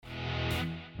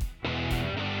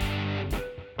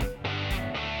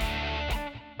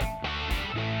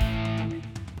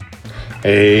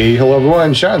Hey, hello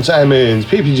everyone, Sean Simons,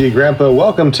 PPG Grandpa.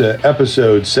 Welcome to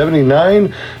episode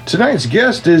 79. Tonight's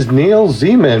guest is Neil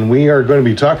Zeman. We are going to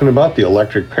be talking about the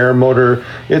electric paramotor.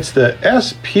 It's the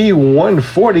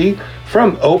SP140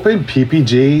 from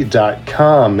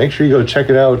OpenPPG.com. Make sure you go check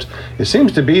it out. It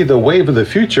seems to be the wave of the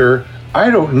future.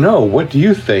 I don't know. What do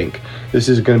you think? This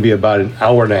is going to be about an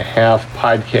hour and a half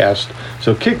podcast.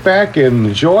 So kick back and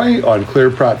enjoy on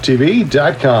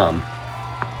ClearPropTV.com.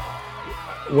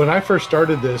 When I first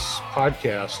started this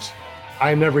podcast,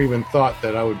 I never even thought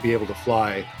that I would be able to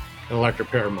fly an electric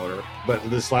paramotor. But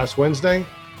this last Wednesday,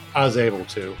 I was able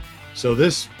to. So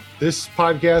this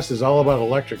podcast is all about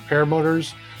electric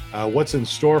paramotors, what's in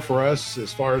store for us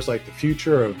as far as like the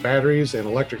future of batteries and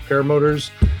electric paramotors,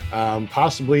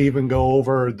 possibly even go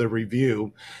over the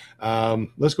review.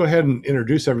 Let's go ahead and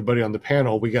introduce everybody on the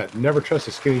panel. We got Never Trust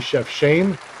a Skinny Chef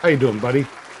Shane. How you doing, buddy?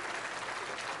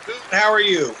 Good. How are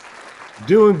you?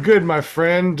 Doing good, my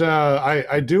friend.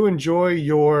 I do enjoy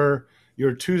your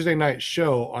Tuesday night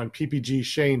show on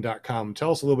ppgshane.com.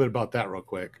 Tell us a little bit about that real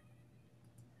quick.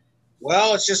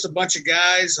 Well, it's just a bunch of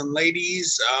guys and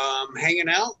ladies hanging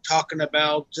out, talking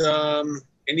about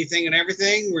anything and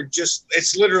everything.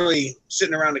 It's literally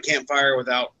sitting around a campfire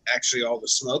without actually all the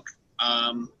smoke.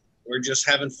 We're just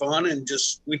having fun and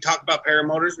we talk about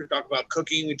paramotors, we talk about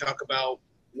cooking, we talk about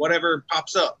whatever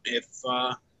pops up. If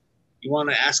you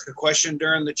want to ask a question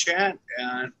during the chat,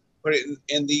 put it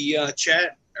in the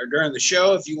chat, or during the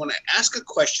show. If you want to ask a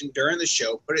question during the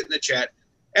show, put it in the chat,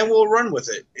 and we'll run with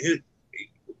it.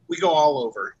 We go all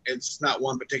over. It's not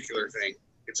one particular thing.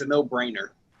 It's a no-brainer.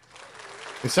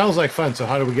 It sounds like fun. So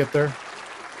how do we get there?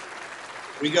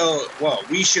 We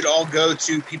should all go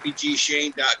to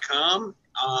ppgshane.com.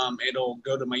 It'll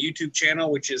go to my YouTube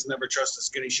channel, which is Never Trust a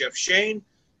Skinny Chef Shane.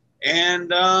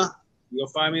 And you'll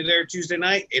find me there Tuesday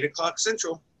night, 8 o'clock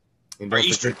Central. Or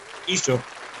Eastern.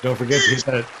 Don't forget to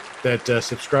hit that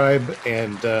subscribe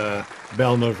and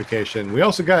bell notification. We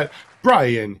also got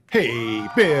Brian. Hey,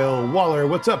 Bill Waller.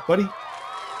 What's up, buddy?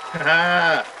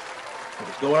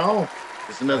 What's going on?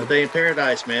 It's another day in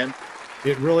paradise, man.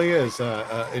 It really is.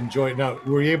 Enjoy it. Now,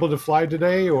 were you able to fly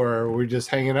today, or were we just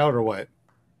hanging out, or what?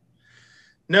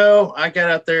 No, I got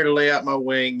out there to lay out my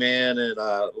wing, man, and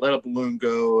let a balloon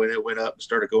go, and it went up and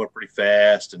started going pretty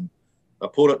fast. And I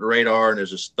pulled up the radar, and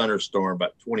there's a thunderstorm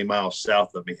about 20 miles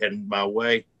south of me heading my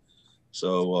way.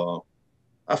 So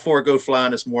I forego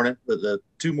flying this morning. But the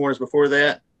 2 mornings before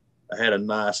that, I had a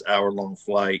nice hour-long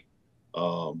flight.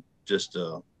 Just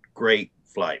a great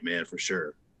flight, man, for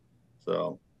sure.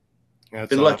 So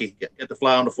been lucky. Get to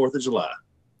fly on the 4th of July.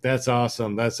 That's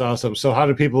awesome. That's awesome. So how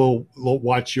do people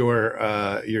watch your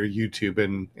YouTube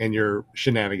and your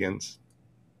shenanigans?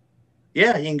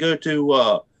 Yeah, you can go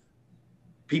to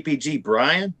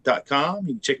ppgbrian.com.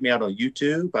 You can check me out on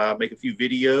YouTube. I make a few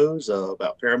videos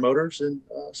about paramotors and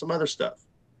some other stuff.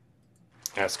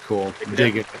 That's cool.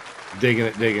 Digging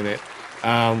it.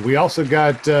 We also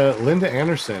got Linda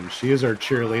Anderson. She is our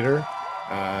cheerleader.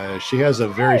 She has a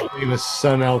very famous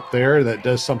son out there that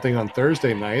does something on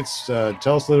Thursday nights.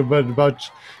 Tell us a little bit about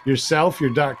yourself,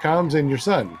 your .coms, and your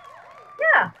son.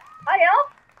 Yeah. Hi,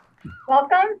 all.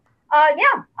 Welcome.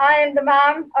 I'm the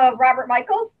mom of Robert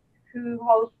Michaels, who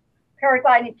hosts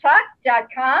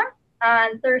ParaglidingTalk.com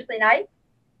on Thursday nights.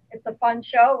 It's a fun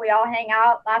show. We all hang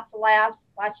out, lots of laughs,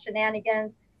 lots of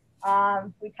shenanigans.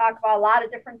 We talk about a lot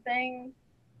of different things.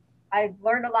 I've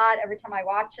learned a lot every time I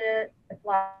watch it. It's a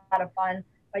lot of fun.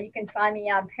 But you can find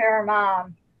me on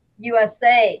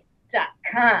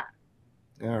ParamomUSA.com.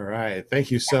 All right.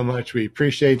 Thank you so much. We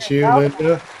appreciate you,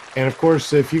 Linda. And, of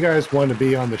course, if you guys want to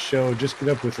be on the show, just get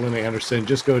up with Linda Anderson.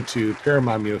 Just go to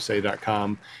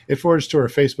ParamomUSA.com. It forwards to her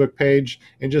Facebook page,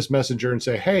 and just message her and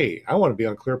say, hey, I want to be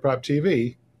on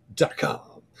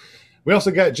ClearPropTV.com. We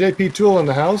also got JP Tool in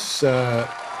the house.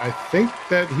 I think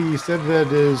that he said that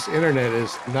his internet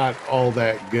is not all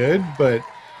that good, but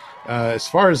as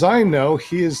far as I know,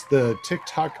 he is the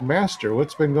TikTok master.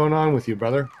 What's been going on with you,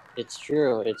 brother? It's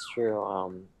true.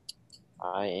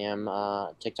 I am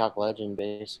a TikTok legend,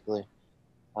 basically.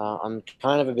 I'm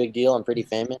kind of a big deal. I'm pretty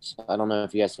famous. I don't know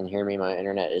if you guys can hear me. My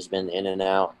internet has been in and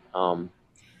out.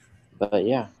 But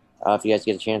yeah, if you guys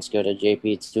get a chance, go to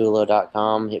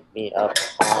jptulo.com. Hit me up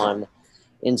on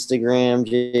Instagram,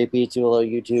 jptulo,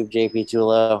 YouTube,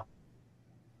 jptulo.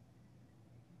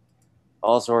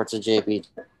 All sorts of JP.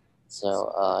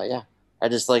 So, yeah. I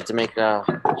just like to make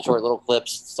short little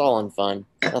clips. It's all in fun.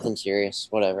 Nothing serious.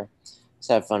 Whatever.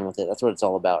 Just have fun with it. That's what it's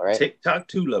all about, right? TikTok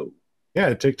Tulo.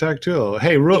 Yeah, TikTok Tulo.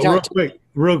 Hey, real quick,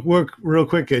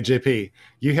 JP.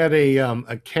 You had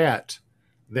a cat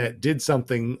that did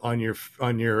something on your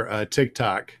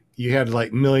TikTok you had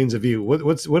like millions of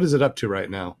views. What is it up to right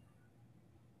now?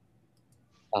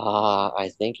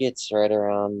 I think it's right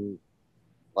around.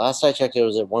 Last I checked, it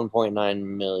was at 1.9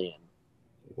 million.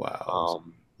 Wow,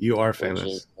 you are famous.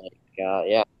 Which is like,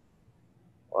 yeah.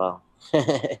 Well,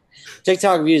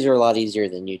 TikTok views are a lot easier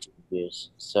than YouTube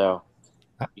views. So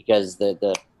because they're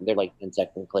like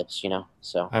 10-second clips,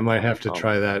 So I might have to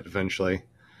try that eventually.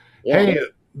 Yeah. Hey,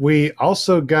 we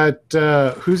also got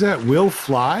who's that? Will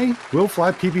Fly?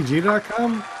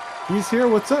 WillFlyPPG.com. He's here.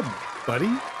 What's up, buddy?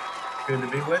 Good to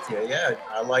be with you. Yeah,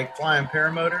 I like flying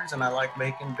paramotors and I like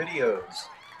making videos.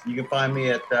 You can find me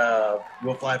at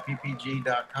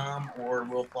willflyppg.com or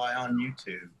willfly on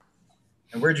YouTube.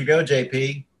 And where'd you go,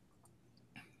 JP?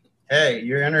 Hey,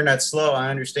 your internet's slow. I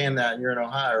understand that. You're in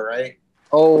Ohio, right?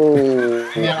 Oh.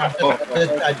 Yeah,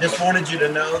 I just wanted you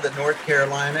to know that North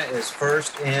Carolina is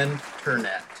first in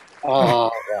internet. Oh,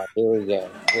 yeah,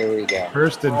 here we go.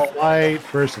 First in flight,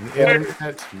 first in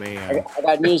internet, man. I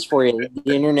got news for you.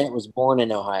 The internet was born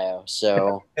in Ohio,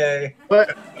 so. Hey.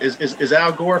 But is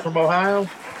Al Gore from Ohio?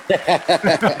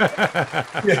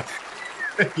 Yeah.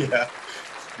 Yeah,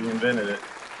 he invented it.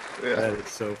 Yeah. That is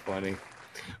so funny.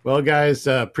 Well, guys,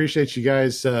 appreciate you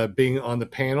guys being on the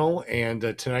panel. And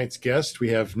tonight's guest, we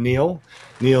have Neil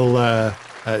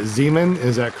Zeman.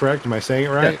 Is that correct? Am I saying it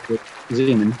right? Yeah,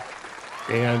 Zeman.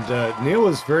 And Neil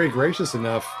was very gracious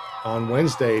enough on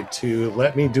Wednesday to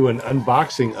let me do an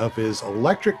unboxing of his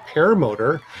electric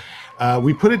paramotor.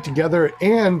 We put it together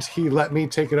and he let me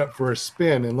take it up for a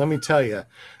spin. And let me tell you,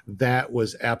 that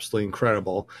was absolutely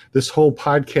incredible. This whole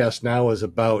podcast now is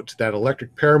about that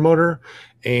electric paramotor.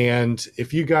 And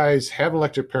if you guys have an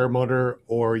electric paramotor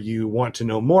or you want to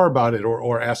know more about it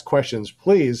or ask questions,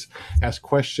 please ask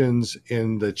questions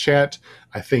in the chat.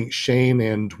 I think Shane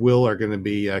and Will are going to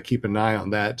be keeping an eye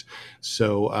on that.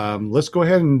 So let's go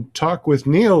ahead and talk with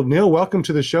Neil. Neil, welcome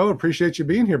to the show. Appreciate you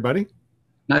being here, buddy.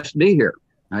 Nice to be here.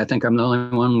 I think I'm the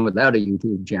only one without a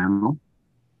YouTube channel.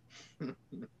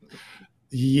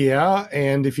 Yeah,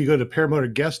 and if you go to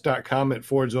paramotorguest.com, it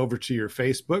forwards over to your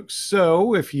Facebook.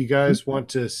 So if you guys want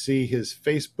to see his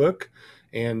Facebook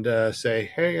and say,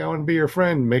 hey, I want to be your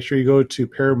friend, make sure you go to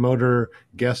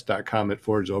paramotorguest.com. It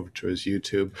forwards over to his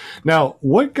YouTube. Now,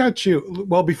 what got you,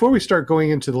 well, before we start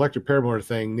going into the electric paramotor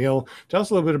thing, Neil, tell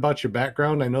us a little bit about your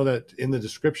background. I know that in the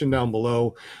description down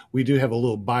below, we do have a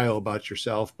little bio about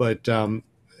yourself, but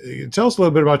tell us a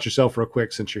little bit about yourself real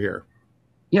quick since you're here.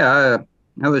 Yeah,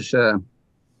 I was...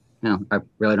 I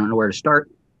really don't know where to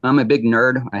start. I'm a big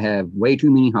nerd. I have way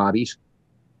too many hobbies.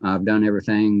 I've done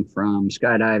everything from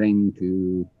skydiving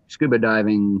to scuba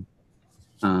diving.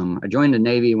 I joined the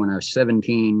Navy when I was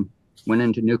 17, went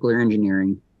into nuclear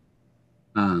engineering,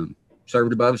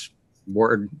 served above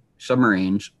board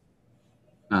submarines,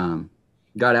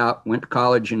 got out, went to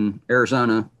college in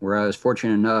Arizona, where I was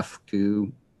fortunate enough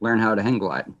to learn how to hang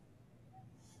glide.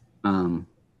 I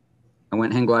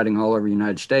went hang gliding all over the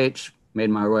United States, made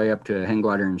my way up to hang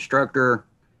glider instructor,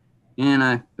 and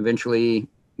I eventually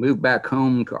moved back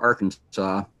home to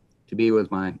Arkansas to be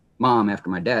with my mom after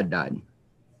my dad died.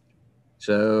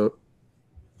 So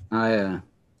I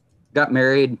got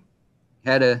married,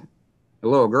 had a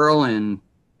little girl, and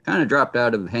kind of dropped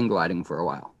out of hang gliding for a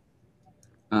while.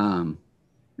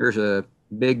 There's a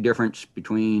big difference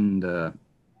between the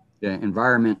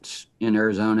environments in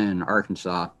Arizona and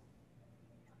Arkansas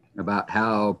about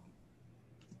how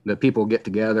the people get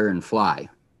together and fly.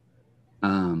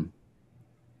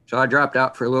 So I dropped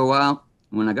out for a little while.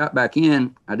 When I got back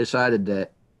in, I decided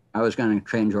that I was going to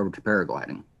change over to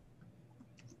paragliding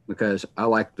because I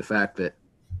like the fact that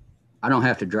I don't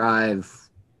have to drive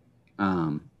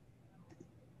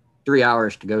 3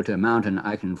 hours to go to a mountain.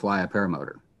 I can fly a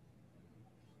paramotor.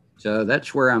 So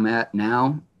that's where I'm at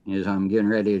now, is I'm getting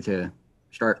ready to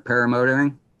start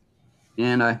paramotoring.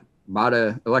 And I bought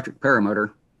an electric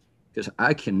paramotor because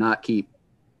I cannot keep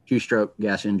two-stroke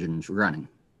gas engines running.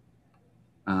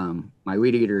 My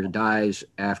weed eater dies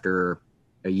after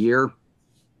a year,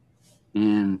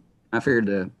 and I figured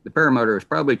the paramotor is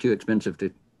probably too expensive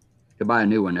to buy a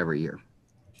new one every year.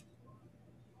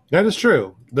 That is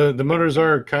true. The motors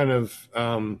are kind of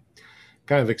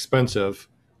expensive,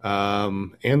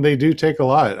 and they do take a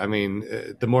lot. I mean,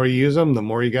 the more you use them, the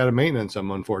more you got to maintenance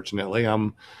them. Unfortunately,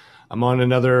 I'm on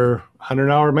another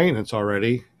 100-hour maintenance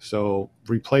already, so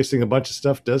replacing a bunch of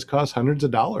stuff does cost hundreds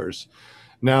of dollars.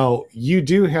 Now, you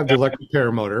do have the electric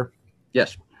paramotor.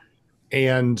 Yes.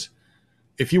 And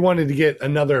if you wanted to get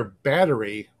another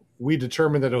battery, we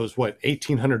determined that it was, what,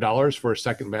 $1,800 for a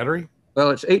second battery? Well,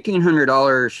 it's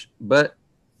 $1,800, but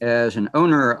as an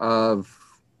owner of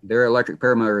their electric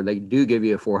paramotor, they do give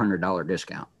you a $400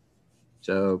 discount.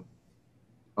 So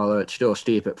although it's still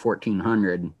steep at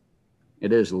 1,400,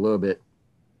 it is a little bit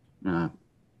of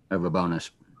a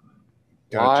bonus.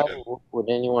 Gotcha. Why would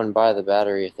anyone buy the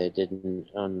battery if they didn't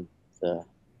own the?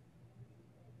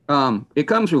 It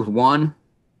comes with one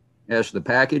as the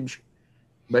package,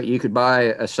 but you could buy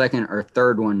a second or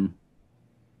third one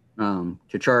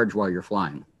to charge while you're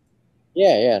flying.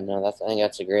 Yeah, no, I think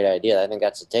that's a great idea. I think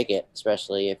that's a ticket,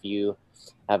 especially if you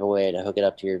have a way to hook it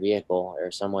up to your vehicle or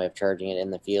some way of charging it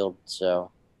in the field. So,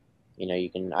 you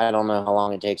can. I don't know how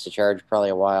long it takes to charge. Probably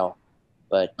a while,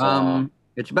 but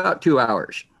it's about 2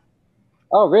 hours.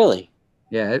 Oh, really?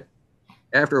 Yeah.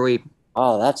 After we.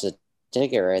 Oh, that's a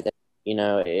ticket right there.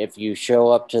 If you show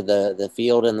up to the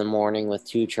field in the morning with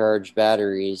 2 charged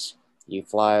batteries, you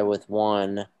fly with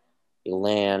one, you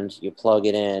land, you plug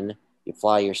it in, you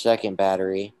fly your second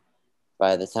battery.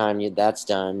 By the time that's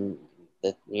done,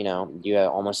 you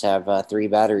almost have 3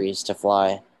 batteries to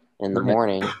fly in the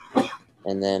morning,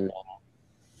 and then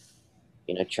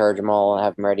charge them all and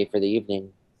have them ready for the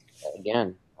evening.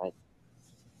 Again,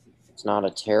 it's not a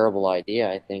terrible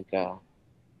idea. I think,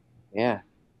 yeah.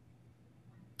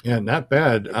 Yeah, not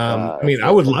bad. I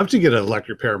would love to get an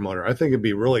electric paramotor. I think it'd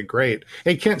be really great.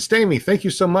 Hey, Kent Stamey, thank you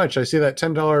so much. I see that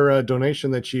 $10 donation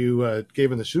that you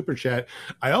gave in the super chat.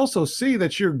 I also see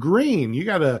that you're green. You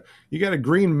got a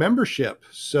green membership,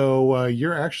 so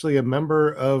you're actually a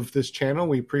member of this channel.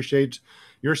 We appreciate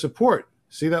your support.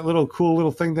 See that cool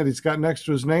little thing that he's got next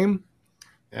to his name?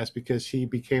 That's because he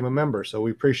became a member. So we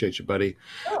appreciate you, buddy.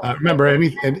 Remember,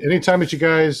 anytime that you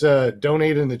guys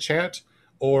donate in the chat,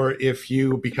 or if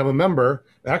you become a member,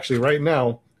 actually right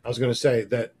now, I was going to say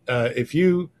that if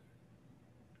you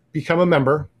become a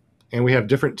member and we have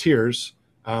different tiers,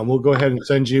 we'll go ahead and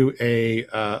send you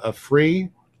a free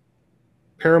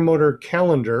paramotor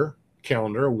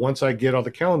calendar once I get all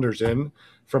the calendars in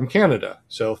from Canada.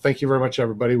 So thank you very much,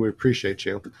 everybody. We appreciate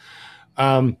you.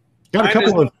 Got a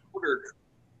couple of...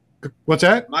 What's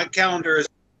that? My calendar is...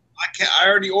 I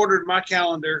already ordered my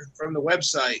calendar from the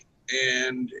website.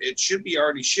 And it should be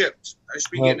already shipped. I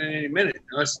should be getting it any minute,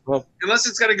 unless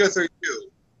it's got to go through you.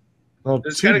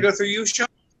 Does it got to go through you, Sean?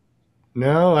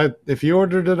 No, if you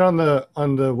ordered it on the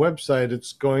website,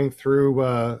 it's going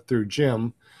through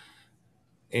Jim.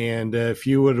 And if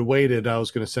you would have waited, I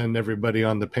was going to send everybody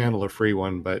on the panel a free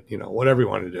one. But whatever you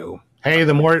want to do. Hey,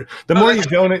 the more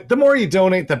you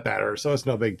donate, the better. So it's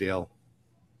no big deal.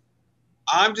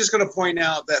 I'm just going to point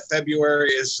out that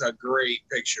February is a great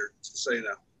picture, just so you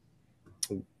know.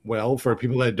 Well, for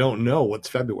people that don't know, what's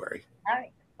February? I'm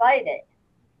excited.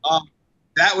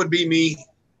 That would be me,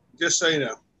 just so you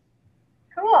know.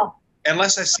 Cool.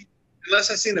 Unless I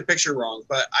seen the picture wrong,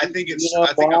 but I think it's. I'm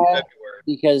February.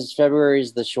 Because February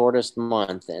is the shortest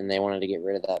month, and they wanted to get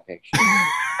rid of that picture.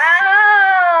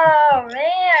 Oh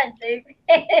man,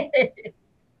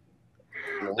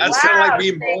 That's kind of like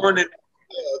being born in.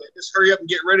 They just hurry up and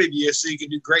get rid of you so you can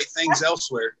do great things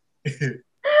elsewhere.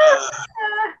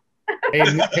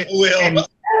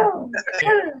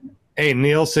 Hey,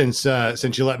 Neil, since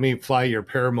you let me fly your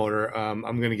paramotor, I'm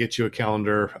going to get you a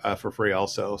calendar for free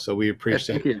also. So we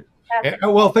appreciate it.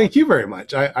 Well, thank you very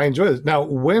much. I enjoy this. Now,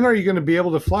 when are you going to be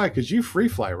able to fly? Because you free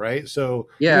fly, right? So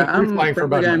yeah, I'm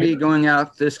probably going to be going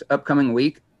out this upcoming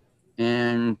week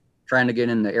and trying to get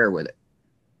in the air with it.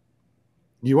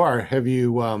 You are. Have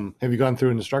you gone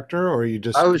through an instructor, or are you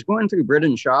just? I was going through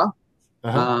Britton Shaw.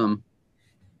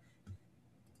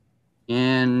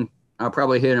 And I'll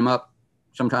probably hit him up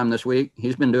sometime this week.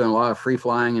 He's been doing a lot of free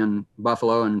flying in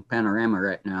Buffalo and Panorama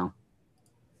right now.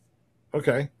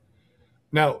 Okay.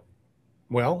 Now,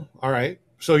 well, all right.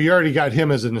 So you already got him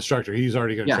as an instructor. He's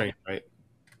already going to train, right?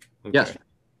 Okay. Yes.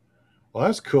 Well,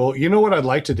 that's cool. You know what I'd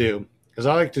like to do is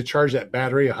I like to charge that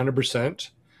battery 100%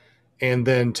 and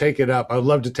then take it up. I'd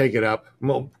love to take it up.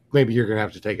 Well, maybe you're going to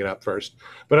have to take it up first,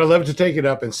 but I'd love to take it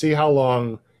up and see how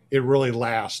long it really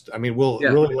lasts. I mean, will it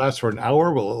really last for an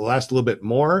hour? Will it last a little bit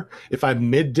more? If I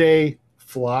midday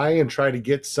fly and try to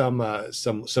get some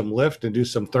lift and do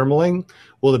some thermaling,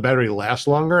 will the battery last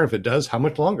longer? If it does, how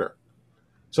much longer?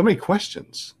 So many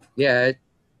questions. Yeah,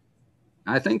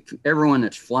 I think everyone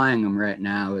that's flying them right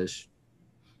now is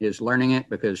learning it,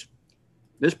 because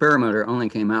this paramotor only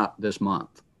came out this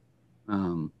month.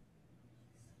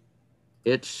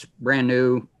 It's brand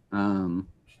new.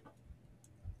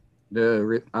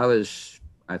 I was,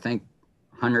 I think,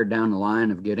 100 down the line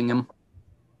of getting them.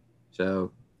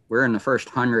 So we're in the first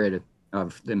 100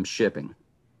 of them shipping.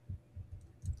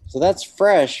 So that's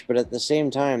fresh, but at the same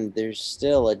time, there's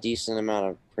still a decent amount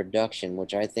of production,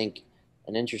 which I think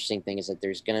an interesting thing is that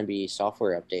there's going to be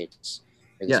software updates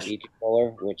for the speed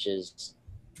controller, which is,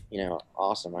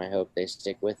 awesome. I hope they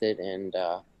stick with it. And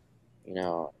you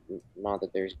know, not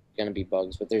that there's going to be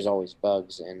bugs, but there's always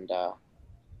bugs, and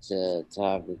to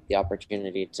have the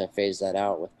opportunity to phase that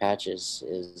out with patches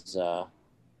is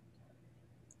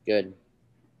good.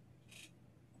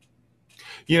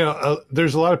 You know,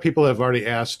 there's a lot of people that have already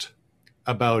asked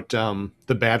about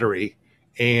the battery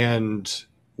and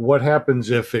what happens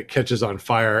if it catches on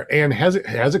fire, and has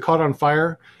it caught on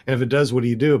fire, and if it does, what do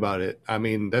you do about it? I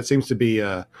mean, that seems to be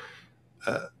a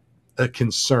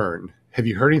concern. Have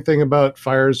you heard anything about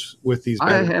fires with these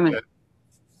batteries?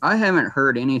 I haven't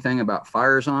heard anything about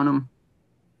fires on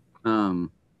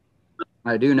them.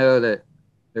 I do know that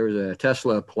there was a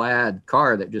Tesla Plaid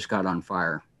car that just got on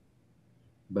fire,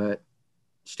 but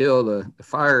still the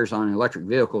fires on electric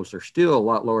vehicles are still a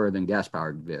lot lower than gas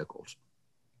powered vehicles.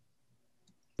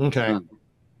 Okay.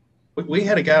 We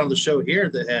had a guy on the show here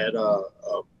that had a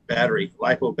battery,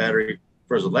 LiPo battery,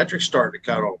 for his electric starter to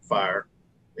caught on fire,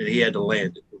 and he had to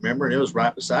land it. Remember, and it was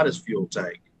right beside his fuel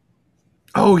tank.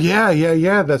 Oh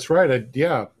yeah. That's right.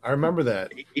 I remember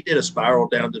that. He did a spiral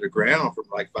down to the ground from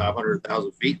like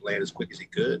 500,000 feet, land as quick as he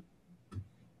could.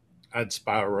 I'd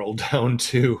spiral down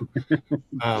too.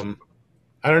 I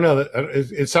don't know.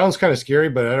 It sounds kind of scary,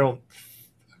 but I don't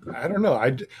know.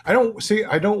 I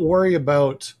don't worry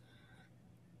about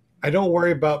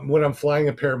when I'm flying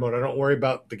a paramotor. I don't worry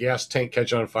about the gas tank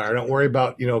catching on fire. I don't worry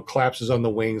about, collapses on the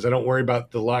wings. I don't worry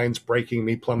about the lines breaking,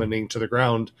 me plummeting to the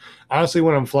ground. Honestly,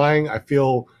 when I'm flying, I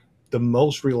feel the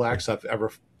most relaxed I've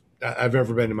ever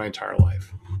been in my entire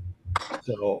life.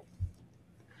 So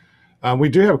we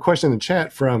do have a question in the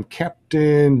chat from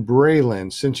Captain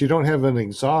Braylon. Since you don't have an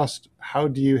exhaust, how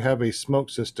do you have a smoke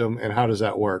system, and how does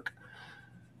that work?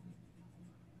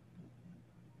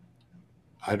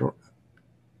 I don't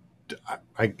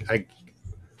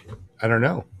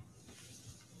know.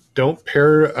 Don't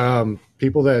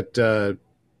people that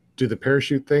do the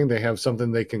parachute thing, they have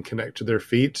something they can connect to their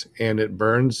feet and it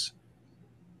burns.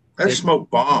 That's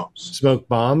smoke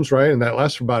bombs, right? And that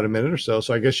lasts for about a minute or so.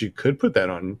 So I guess you could put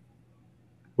that on.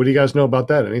 What do you guys know about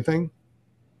that? Anything?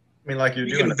 I mean, like you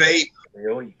can vape.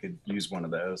 You could use one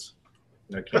of those.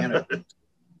 Canisters.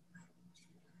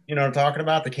 You know what I'm talking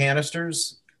about? The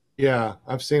canisters. Yeah,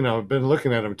 I've seen them. I've been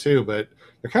looking at them too, but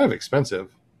they're kind of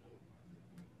expensive.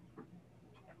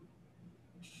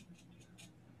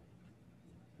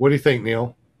 What do you think,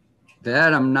 Neil?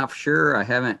 That I'm not sure. I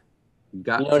haven't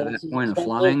got to that point of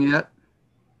flying yet.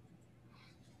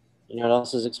 You know what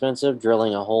else is expensive?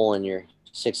 Drilling a hole in your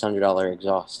 $600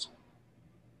 exhaust.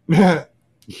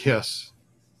 Yes.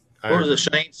 What was the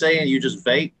Shane saying? You just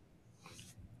vape?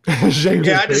 Shane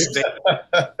I just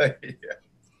vape. Yeah.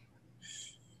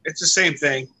 It's the same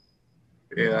thing.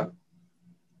 Yeah.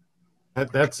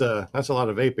 That's a lot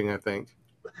of vaping, I think.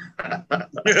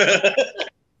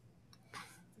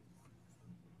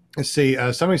 Let's see.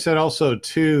 Somebody said also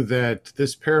too that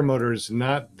this paramotor is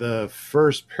not the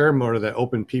first paramotor that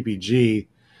OpenPPG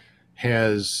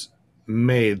has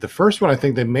made. The first one I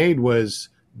think they made was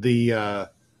the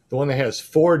one that has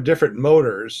 4 different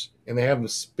motors and they have them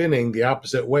spinning the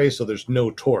opposite way, so there's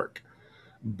no torque.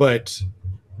 But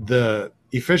the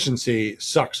efficiency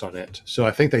sucks on it, so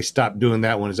I think they stopped doing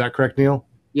that one. Is that correct, Neil?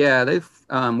 Yeah, they've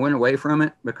went away from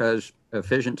it because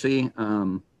efficiency.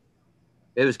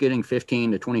 It was getting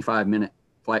 15 to 25 minute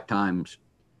flight times.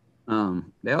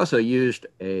 They also used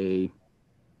a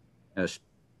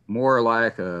more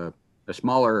like a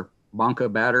smaller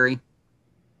Bonka battery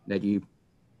that you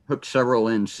hooked several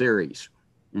in series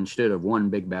instead of one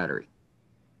big battery.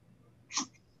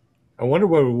 I wonder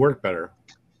what would work better.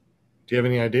 Do you have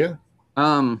any idea?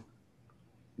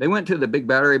 They went to the big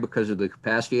battery because of the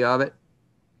capacity of it.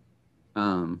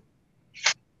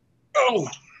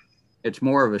 It's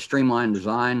more of a streamlined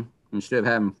design. Instead of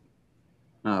having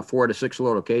 4 to 6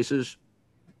 little cases,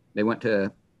 they went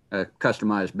to a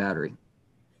customized battery.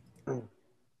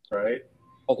 Right.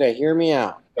 Okay, hear me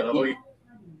out.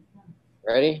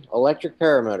 Ready? Electric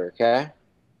paramotor, okay?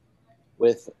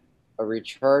 With a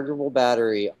rechargeable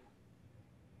battery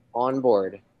on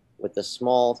board with a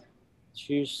small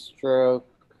 2-stroke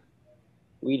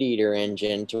weed eater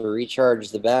engine to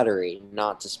recharge the battery,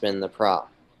 not to spin the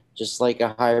prop. Just like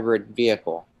a hybrid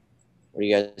vehicle. What do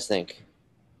you guys think?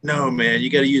 No, man, you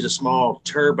got to use a small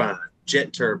turbine,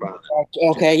 jet turbine.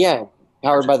 Okay, yeah,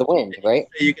 powered by the wind, right?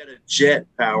 You got a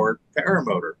jet-powered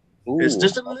paramotor. Ooh. It's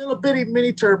just a little bitty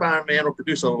mini turbine, man. Will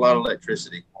produce a lot of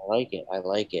electricity. I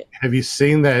like it. Have you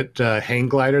seen that hang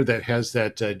glider that has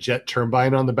that jet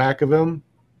turbine on the back of him?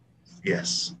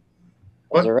 Yes.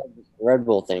 It's a Red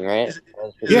Bull thing, right?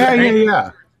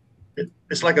 Yeah.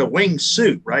 It's like a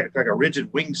wingsuit, right? It's like a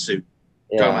rigid wingsuit.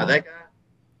 Yeah. Talking about that guy?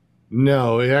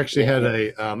 No, it actually had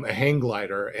a hang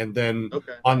glider, and then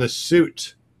Okay. on the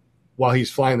suit, while he's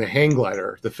flying the hang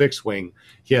glider, the fixed wing,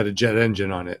 he had a jet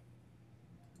engine on it.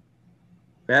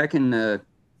 Back in the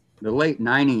late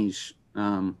 90s,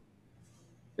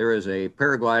 there was a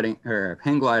paragliding or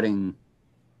hang gliding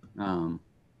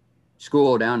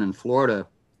school down in Florida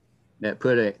that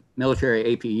put a military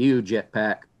APU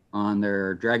jetpack on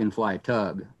their Dragonfly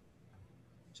tug.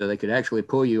 So they could actually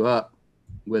pull you up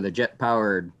with a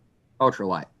jet-powered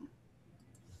ultralight.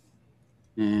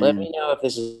 And Let me know if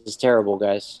this is terrible,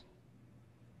 guys.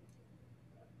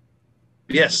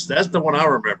 Yes, that's the one I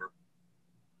remember.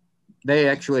 they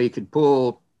actually could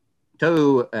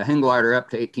tow a hang glider up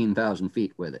to 18,000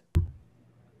 feet with it.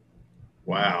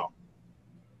 Wow.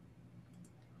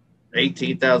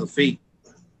 18,000 feet.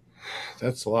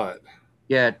 That's a lot.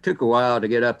 Yeah, it took a while to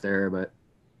get up there, but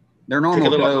their Take a normal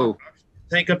little tow,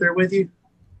 tank up there with you?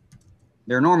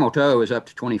 their normal tow is up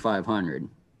to 2,500.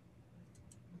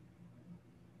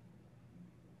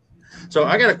 So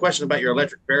I got a question about your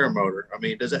electric paramotor. I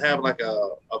mean, does it have like a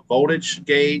voltage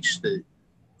gauge that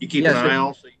you keep Yes, an eye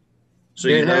on? So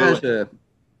you It know has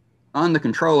on the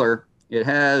controller, it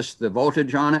has the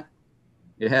voltage on it,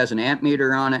 it has an amp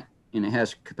meter on it, and it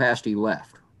has capacity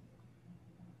left.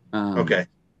 Okay.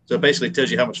 So it basically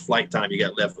tells you how much flight time you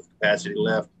got left with capacity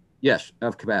left. Yes,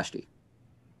 of capacity.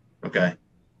 Okay.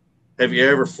 Have you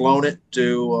ever flown it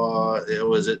to,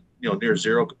 was it, near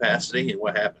zero capacity, and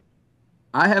what happened?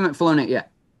 I haven't flown it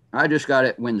yet. I just got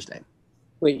it Wednesday.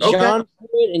 Wait, Okay. Sean flew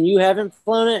it and you haven't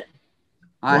flown it?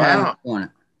 I Wow. haven't flown it.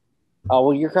 Oh,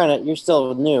 well, you're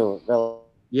still new.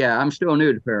 Yeah, I'm still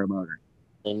new to paramotor.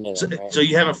 New, So, right? so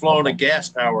you haven't flown a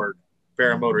gas-powered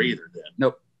paramotor either then?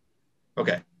 Nope.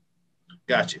 Okay.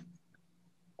 Got you.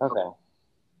 Okay.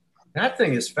 That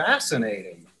thing is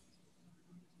fascinating,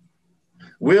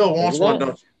 Will wants Isn't one, it?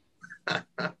 don't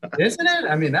you? isn't it?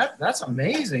 I mean, that's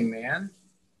amazing, man.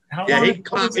 How Yeah, long he ago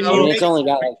climbs was out it? on It's only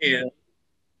got like, Yeah.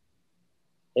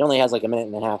 it only has like a minute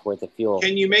and a half worth of fuel.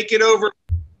 Can you make it over?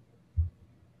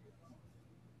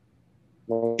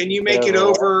 Can you make it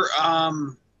over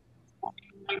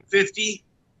 50?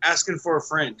 Asking for a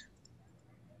friend.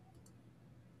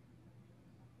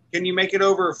 Can you make it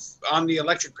over on the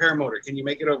electric paramotor? Can you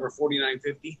make it over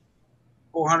 4950?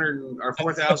 400 or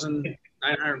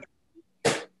 4,900?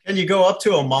 Can you go up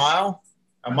to a mile?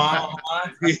 A mile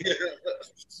high?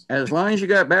 As long as you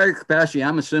got battery capacity,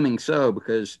 I'm assuming so,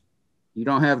 because you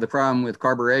don't have the problem with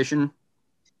carburation.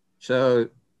 So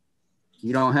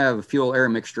you don't have a fuel air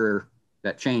mixture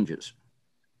that changes.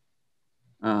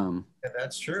 Yeah,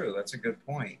 that's true. That's a good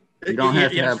point. You don't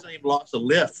have to you have- the same loss of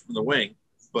lift from the wing,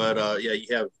 but yeah,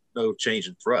 you have no change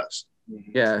in thrust.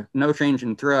 Yeah, no change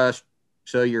in thrust.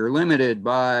 So you're limited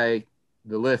by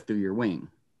the lift of your wing.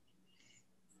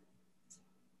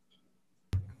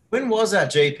 When was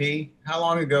that, JP? How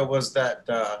long ago was that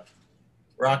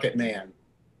Rocket Man?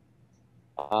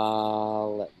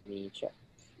 Let me check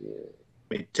here.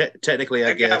 I mean, technically, I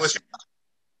That guy guess was,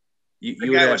 you the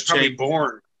would guy have was probably changed.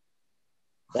 born.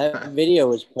 That video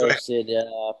was Go ahead. posted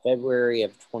February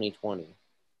of 2020.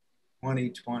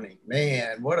 2020.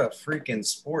 Man, what a freaking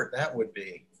sport that would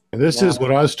be. And this is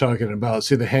what I was talking about.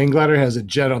 See, the hang glider has a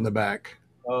jet on the back.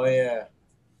 Oh, yeah.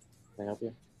 Can I help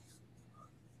you?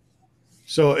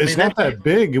 So it's mean, not that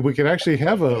big. We could actually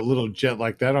have a little jet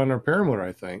like that on our paramotor,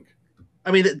 I think.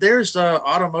 I mean, there's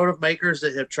automotive makers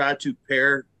that have tried to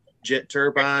pair jet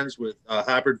turbines with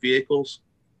hybrid vehicles,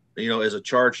 as a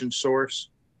charging source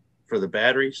for the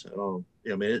batteries.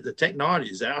 I mean, the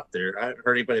technology is out there. I haven't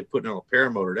heard anybody putting it on a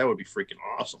paramotor. That would be freaking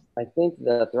awesome. I think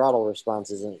the throttle response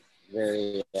isn't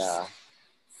very.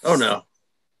 Oh no,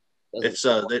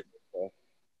 doesn't-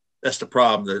 that's the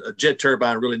problem. A jet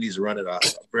turbine really needs to run at a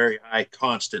very high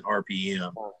constant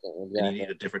RPM, and you Exactly. need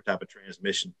a different type of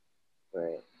transmission.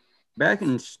 Right. Back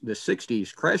in the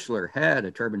 60s, Chrysler had a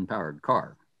turbine-powered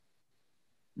car.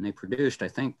 And they produced, I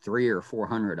think, 300 or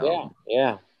 400 of Yeah, them.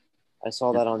 yeah. I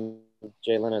saw that on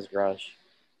Jay Leno's garage.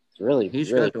 It's really,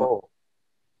 He's really got the- cool.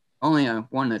 Only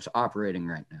one that's operating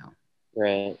right now.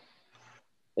 Right.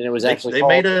 And it was They, actually they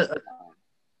made a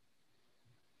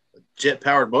jet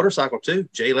powered motorcycle too.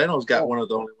 Jay Leno's got one of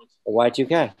the only ones. a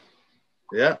Y2K.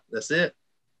 Yeah, that's it.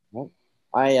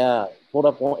 I pulled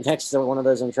up next to one of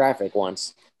those in traffic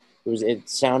once. It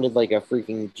sounded like a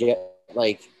freaking jet,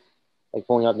 like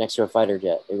pulling up next to a fighter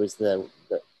jet. It was the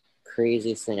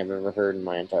craziest thing I've ever heard in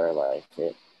my entire life.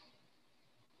 It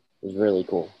was really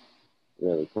cool.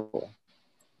 Really cool.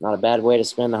 Not a bad way to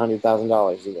spend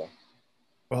 $100,000 either.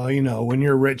 Well, when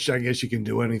you're rich, I guess you can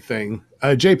do anything.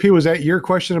 JP, was that your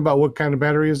question about what kind of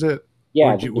battery is it?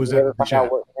 Yeah, Or did was you that ever the find chat?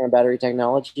 out what kind of battery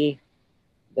technology?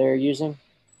 they're using?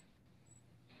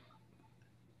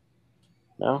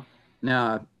 No?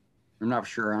 No, I'm not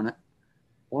sure on it.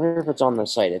 I wonder if it's on the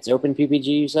site. It's OpenPPG,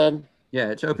 you said? Yeah,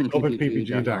 it's openppg.com.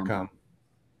 openppg.com.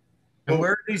 And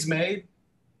where are these made?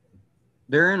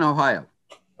 They're in Ohio.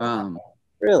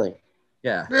 Really?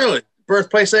 Yeah. Really?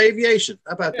 Birthplace of aviation.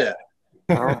 How about that?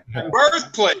 Oh,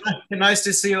 Birthplace. Nice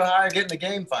to see Ohio getting the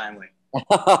game finally.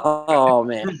 oh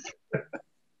man.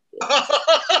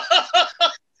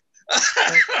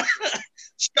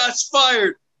 Shots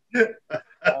fired.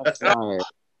 That's fired.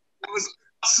 That was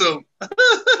awesome.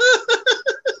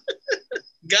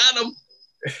 Got him.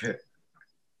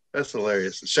 That's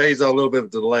hilarious. Shane's on a little bit of a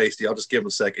delay. So y'all just give him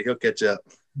a second. He'll catch up.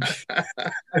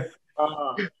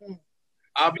 I'll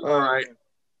be all right.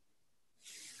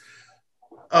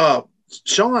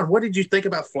 Sean, what did you think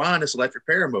about flying this electric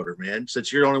paramotor, man?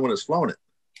 Since you're the only one that's flown it.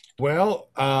 Well,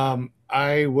 I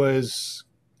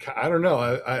don't know.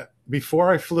 I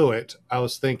before I flew it, I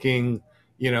was thinking,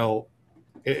 well,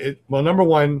 number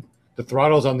one, the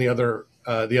throttle's on the other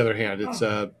hand. It's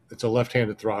a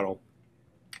left-handed throttle,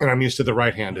 and I'm used to the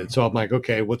right-handed. So I'm like,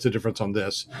 okay, what's the difference on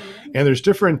this? And there's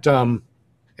different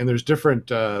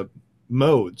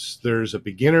modes. There's a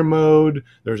beginner mode.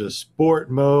 There's a sport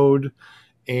mode,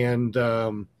 and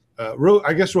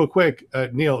real quick,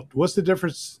 Neil, what's the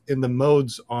difference in the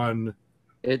modes on?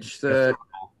 It's the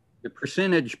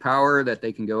percentage power that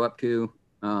they can go up to.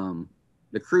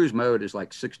 The cruise mode is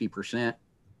like 60%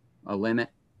 a limit.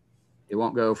 It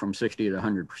won't go from 60 to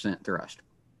 100% thrust.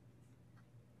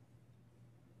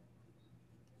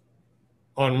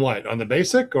 On what? On the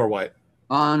basic or what?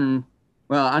 Well,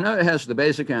 I know it has the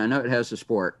basic and I know it has the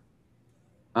sport.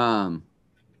 The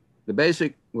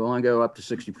basic will only go up to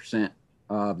 60%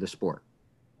 of the sport.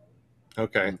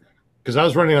 Okay. Because I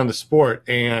was running on the sport,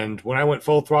 and when I went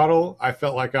full throttle, I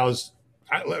felt like I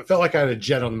had a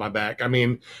jet on my back. I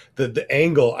mean, the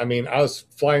angle, I was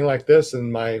flying like this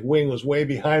and my wing was way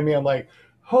behind me. I'm like,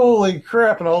 holy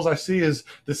crap. And all I see is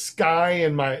the sky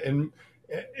and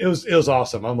it was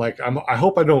awesome. I'm like, I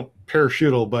hope I don't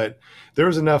parachutal, but there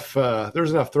was enough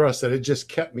thrust that it just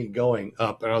kept me going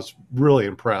up, and I was really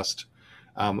impressed.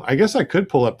 I guess I could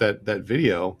pull up that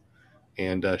video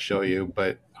and show you,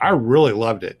 but I really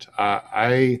loved it.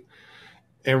 I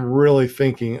am really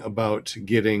thinking about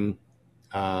getting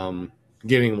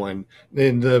one.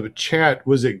 In the chat,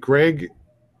 was it Greg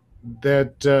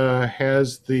that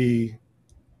has the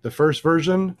first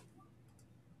version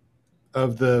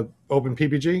of the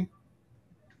OpenPPG?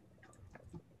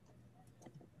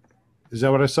 Is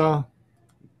that what I saw?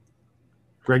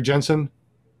 Greg Jensen?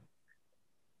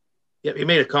 Yep, he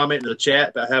made a comment in the chat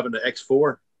about having the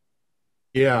X4.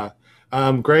 Yeah.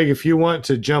 Greg, if you want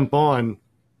to jump on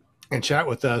and chat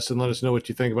with us and let us know what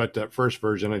you think about that first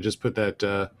version, I just put that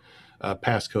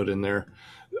passcode in there.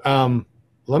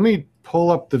 Let me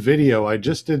pull up the video. I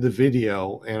just did the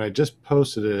video, and I just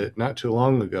posted it not too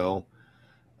long ago.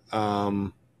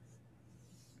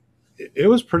 It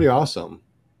was pretty awesome.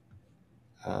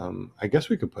 I guess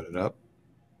we could put it up.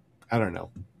 I don't know.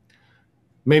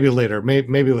 Maybe later.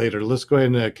 Maybe later. Let's go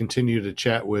ahead and continue to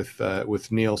chat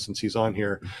with Neil since he's on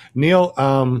here. Neil,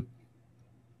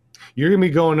 you're going to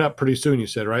be going up pretty soon, you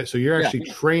said, right? So you're actually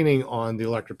training on the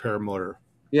electric paramotor.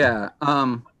 Yeah.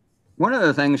 One of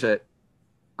the things that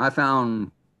I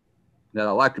found that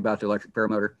I liked about the electric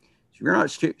paramotor is if you're not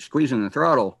squeezing the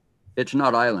throttle, it's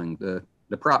not idling.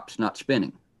 The prop's not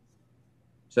spinning.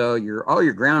 So all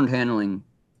your ground handling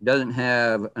doesn't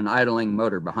have an idling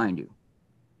motor behind you.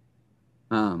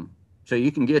 So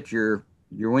you can get your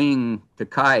wing to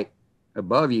kite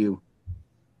above you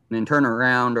and then turn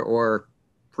around or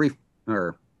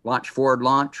launch forward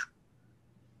launch.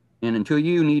 And until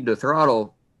you need the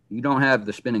throttle, you don't have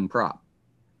the spinning prop.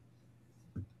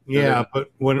 Yeah,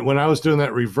 but when I was doing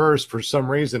that reverse, for some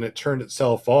reason it turned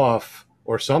itself off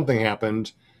or something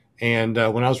happened. And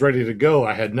when I was ready to go,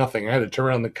 I had nothing. I had to turn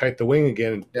around and kite the wing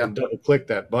again and double click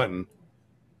that button.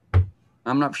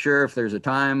 I'm not sure if there's a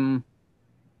time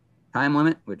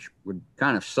limit, which would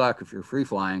kind of suck if you're free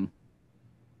flying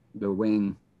the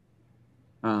wing,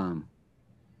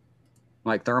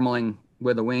 like thermaling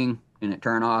with the wing and it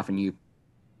turned off and you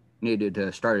needed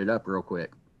to start it up real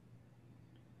quick.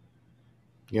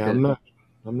 Yeah, I'm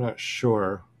not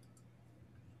sure.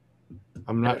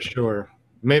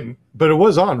 Maybe, but it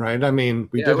was on, right? I mean,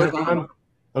 we did have on.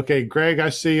 Okay, Greg, I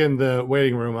see you in the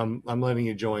waiting room. I'm letting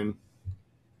you join.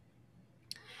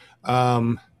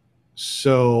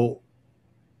 So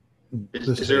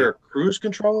is there a cruise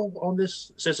control on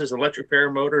this? Since it's an electric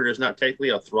paramotor, there's not technically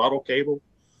a throttle cable.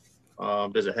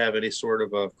 Does it have any sort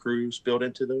of a cruise built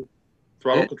into the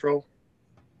throttle control?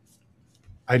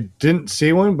 I didn't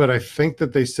see one, but I think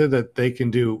that they said that they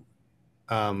can do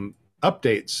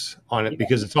updates on it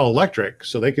because it's all electric,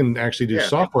 so they can actually do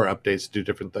software updates to do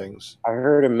different things. I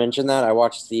heard him mention that. I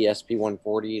watched the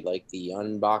SP140, like the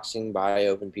unboxing by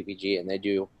OpenPPG, and they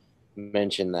do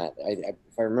mention that. If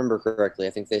I remember correctly, I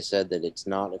think they said that it's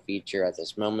not a feature at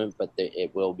this moment, but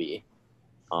it will be.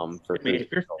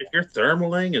 If you're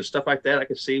thermaling and stuff like that, I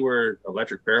could see where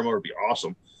electric paramotor would be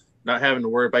awesome. Not having to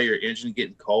worry about your engine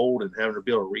getting cold and having to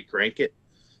be able to re-crank it.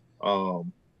 I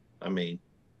mean,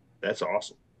 that's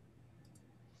awesome.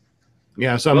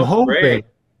 Yeah, so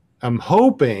I'm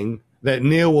hoping that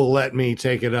Neil will let me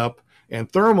take it up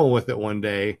and thermal with it one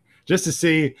day, just to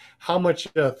see how much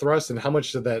thrust and how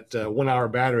much of that 1 hour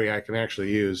battery I can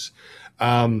actually use.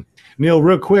 Neil,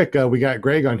 real quick, we got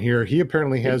Greg on here. He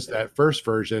apparently has that first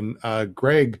version.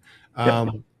 Greg,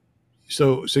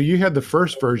 so you had the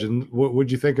first version. What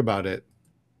would you think about it?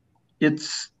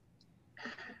 It's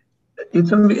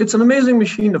an amazing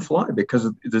machine to fly because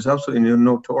there's absolutely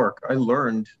no torque. I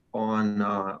learned on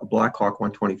a Blackhawk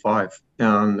 125,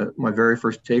 and my very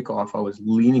first takeoff, I was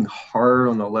leaning hard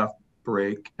on the left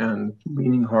brake and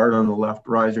leaning hard on the left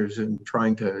risers and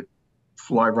trying to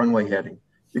fly runway heading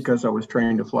because I was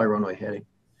trained to fly runway heading.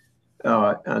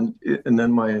 And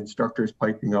then my instructor's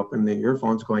piping up in the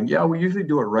earphones going, yeah, we usually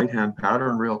do a right-hand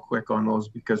pattern real quick on those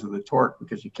because of the torque,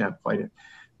 because you can't fight it.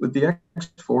 With the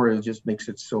X4, it just makes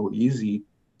it so easy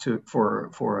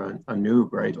for a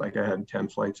noob, right? Like I had 10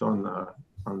 flights on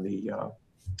the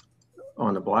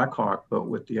Blackhawk, but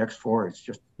with the X4, it's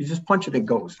just, you just punch it, it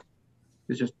goes.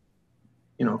 It's just,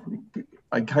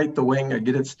 I kite the wing, I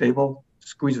get it stable,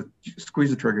 squeeze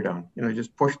the trigger down.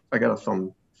 Just push. I got a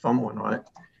thumb one on it.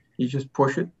 You just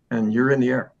push it, and you're in the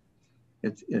air.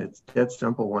 It's dead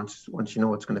simple. Once you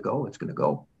know it's going to go, it's going to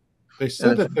go. They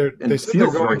said that they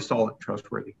feels very solid,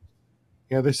 trustworthy.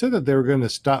 Yeah, they said that they were going to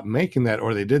stop making that,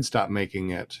 or they did stop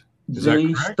making it. Is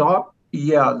that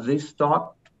correct? They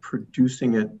stopped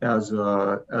producing it as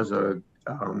an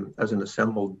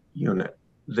assembled unit.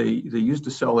 They used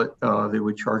to sell it. They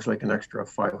would charge like an extra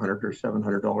 $500 or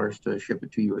 $700 to ship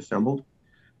it to you assembled,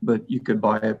 but you could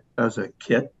buy it as a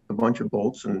kit, a bunch of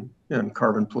bolts and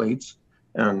carbon plates,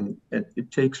 and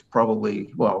it takes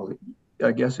probably, well,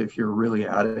 I guess if you're really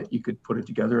at it, you could put it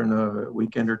together in a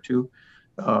weekend or two.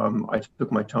 I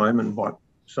took my time and bought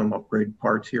some upgrade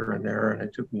parts here and there, and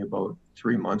it took me about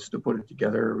 3 months to put it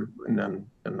together, and then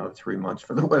another 3 months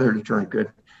for the weather to turn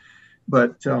good.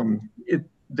 But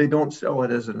they don't sell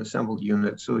it as an assembled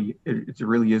unit, so it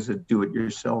really is a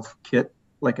do-it-yourself kit,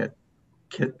 like a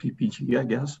kit PPG, I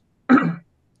guess.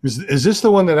 Is this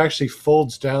the one that actually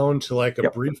folds down to like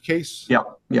a briefcase? Yeah.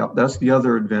 That's the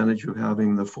other advantage of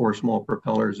having the 4 small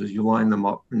propellers is you line them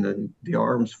up and then the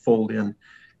arms fold in,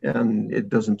 and it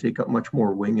doesn't take up much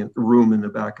more room in the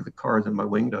back of the car than my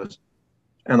wing does.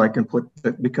 And I can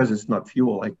because it's not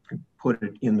fuel, I can put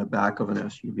it in the back of an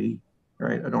SUV,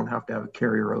 right? I don't have to have a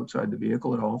carrier outside the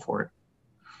vehicle at all for it.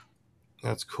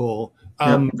 That's cool.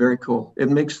 Very cool. It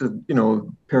makes the,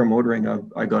 paramotoring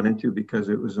I got into because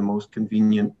it was the most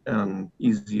convenient and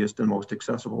easiest and most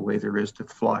accessible way there is to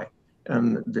fly.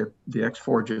 And the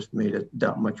X4 just made it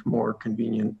that much more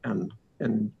convenient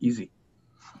and easy.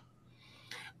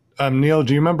 Neil,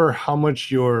 do you remember how much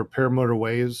your paramotor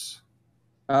weighs?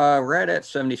 Right at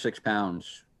 76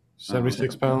 pounds.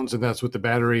 76 pounds, and that's with the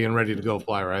battery and ready to go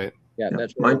fly, right? Yeah,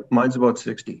 that's mine's about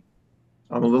 60.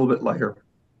 I'm a little bit lighter.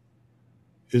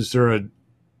 Is there a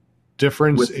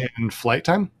difference in flight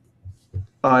time?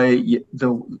 The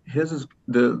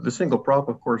single prop,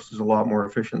 of course, is a lot more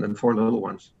efficient than 4 little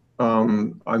ones.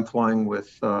 I'm flying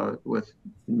with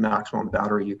maximum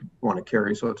battery you want to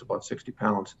carry, so it's about 60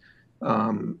 pounds.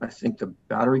 I think the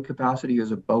battery capacity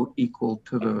is about equal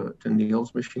to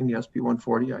Neil's machine, the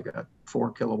SP140. I got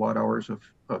 4 kilowatt hours of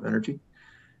energy.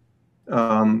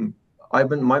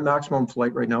 My maximum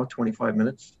flight right now, 25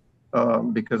 minutes.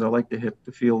 Because I like to hit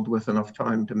the field with enough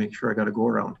time to make sure I got to go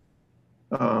around.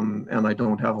 And I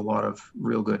don't have a lot of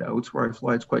real good outs where I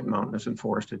fly. It's quite mountainous and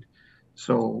forested.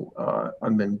 So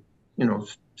I've been,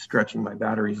 stretching my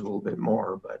batteries a little bit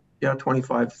more. But yeah,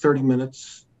 25, 30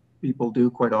 minutes people do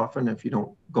quite often if you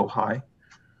don't go high.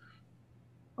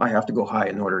 I have to go high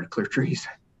in order to clear trees.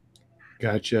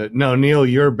 Gotcha. No, Neil,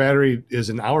 your battery is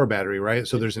an hour battery, right?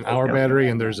 So there's an hour battery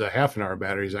and there's a half an hour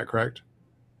battery. Is that correct?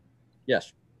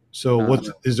 Yes. So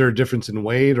is there a difference in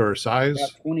weight or size?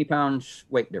 About 20 pounds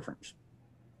weight difference.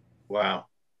 Wow.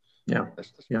 Yeah.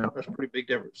 That's a pretty big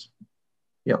difference.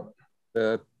 Yep.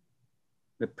 The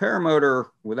paramotor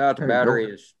without the battery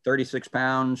is 36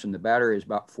 pounds and the battery is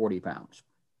about 40 pounds.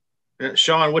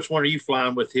 Sean, which one are you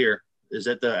flying with here? Is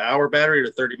that the hour battery or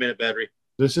the 30-minute battery?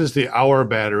 This is the hour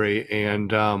battery,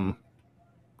 and I'm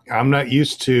not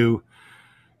used to,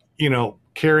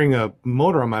 carrying a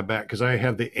motor on my back because I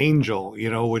have the Angel,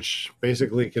 which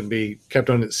basically can be kept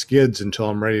on its skids until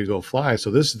I'm ready to go fly. So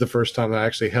this is the first time I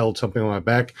actually held something on my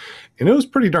back, and it was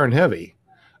pretty darn heavy.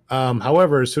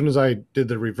 However, as soon as I did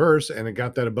the reverse and it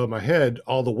got that above my head,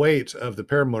 all the weight of the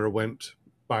paramotor went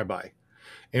bye-bye.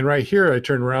 And right here, I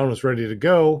turned around, was ready to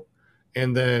go,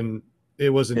 and then it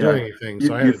wasn't doing anything.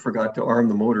 So you forgot to arm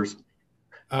the motors.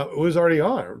 It was already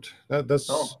armed. That's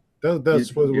what was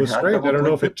strange. I don't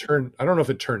know if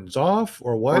it turns off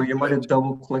or what. Or you might have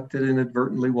double clicked it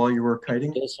inadvertently while you were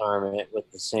kiting. Disarm it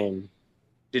with the same.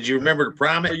 Did you remember to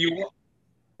prime it?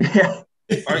 Yeah.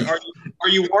 Are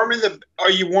you warming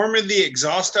the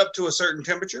exhaust up to a certain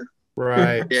temperature?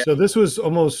 Right. Yeah. So this was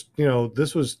almost,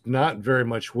 this was not very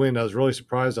much wind. I was really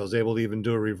surprised I was able to even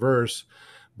do a reverse.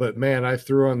 But man, I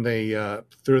threw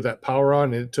that power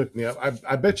on, and it took me up.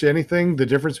 I bet you anything, the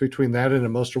difference between that and a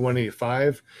Moster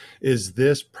 185 is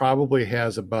this probably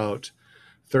has about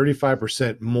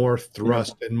 35% more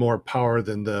thrust and more power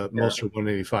than the Moster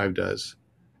 185 does.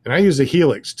 And I use a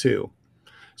Helix too.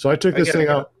 So I took this thing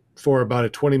out for about a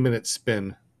 20-minute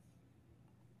spin.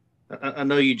 I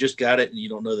know you just got it and you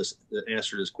don't know the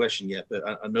answer to this question yet, but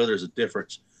I know there's a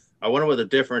difference. I wonder what the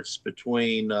difference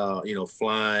between,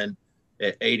 flying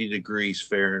at 80 degrees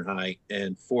Fahrenheit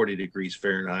and 40 degrees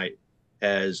Fahrenheit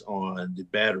has on the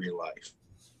battery life.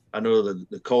 I know that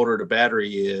the colder the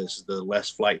battery is, the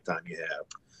less flight time you have.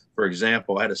 For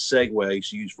example, I had a Segway I used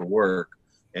to use for work,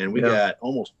 and we got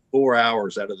almost 4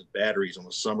 hours out of the batteries on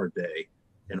a summer day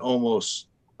and almost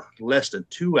less than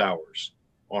 2 hours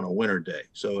on a winter day.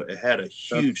 So it had a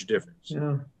huge difference.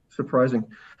 Yeah, surprising.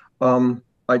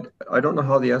 I don't know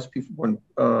how the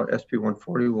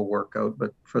SP140 will work out,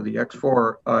 but for the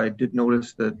X4, I did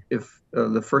notice that if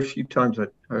the first few times I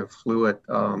flew it,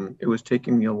 it was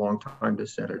taking me a long time to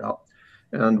set it up.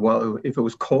 And if it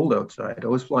was cold outside, I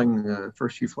was flying the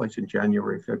first few flights in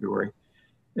January, February,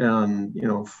 and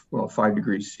 5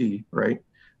 degrees C, right?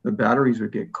 The batteries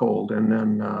would get cold, and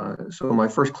then so my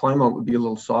first climb out would be a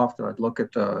little soft. I'd look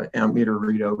at the amp meter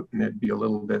readout, and it'd be a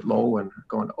little bit low, and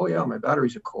going, oh yeah, my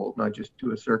batteries are cold. And I just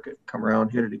do a circuit, come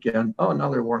around, hit it again. Oh, now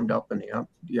they're warmed up, and the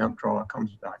amp draw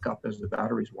comes back up as the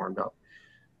battery's warmed up.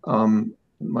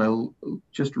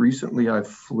 Just recently I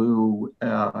flew.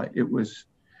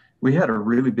 We had a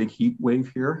really big heat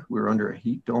wave here. We were under a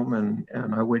heat dome, and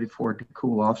I waited for it to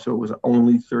cool off. So it was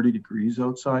only 30 degrees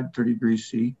outside, 30 degrees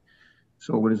C.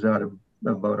 So what is that,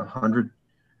 about 100?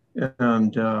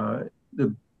 And the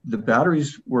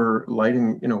batteries were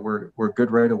lighting, were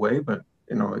good right away, but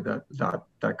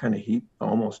that kind of heat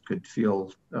almost could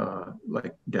feel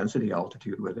like density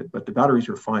altitude with it. But the batteries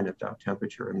were fine at that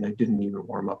temperature, and they didn't even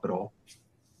warm up at all.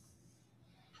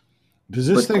 Does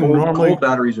this thing normally? Cold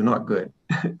batteries are not good.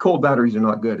 Cold batteries are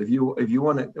not good. If you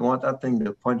want that thing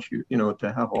to punch you,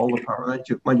 to have all the power,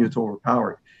 mind you, it's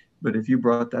overpowered. But if you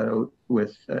brought that out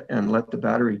with and let the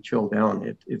battery chill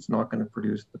down, it's not going to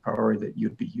produce the power that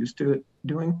you'd be used to it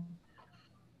doing.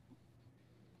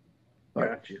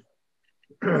 Got you.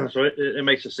 So it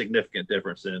makes a significant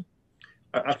difference then.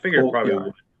 I figured it probably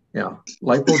would. Yeah,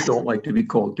 lipos don't like to be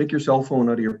cold. Take your cell phone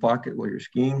out of your pocket while you're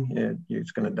skiing, and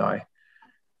it's going to die.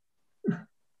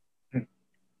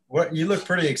 What, you look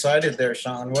pretty excited there,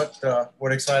 Sean.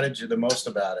 What excited you the most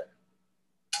about it?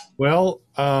 Well,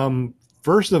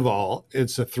 first of all,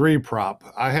 it's a 3-prop.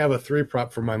 I have a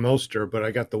 3-prop for my Moster, but I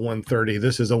got the 130.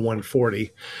 This is a 140.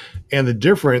 And the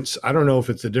difference, I don't know if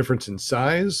it's the difference in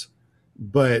size,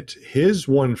 but his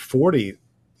 140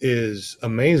 is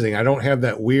amazing. I don't have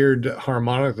that weird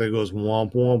harmonic that goes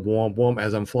womp, womp, womp, womp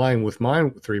as I'm flying with my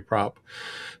 3-prop.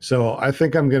 So I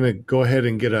think I'm going to go ahead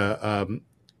and get a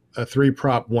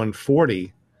 3-prop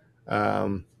 140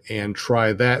 and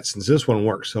try that since this one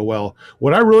works so well.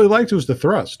 What I really liked was the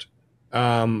thrust.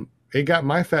 It got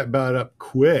my fat butt up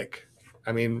quick.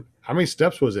 I mean, how many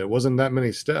steps was it? It wasn't that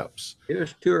many steps. It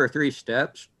was 2 or 3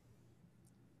 steps.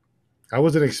 I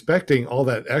wasn't expecting all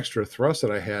that extra thrust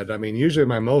that I had. I mean, usually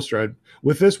my Moster,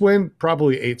 with this wind,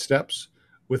 probably 8 steps.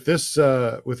 With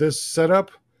this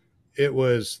setup, it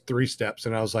was 3 steps,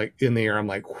 and I was like in the air. I'm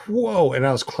like, whoa! And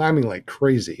I was climbing like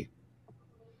crazy.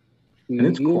 And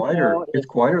it's quieter. It's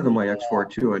quieter than my X4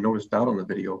 too. I noticed that on the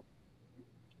video.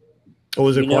 Oh,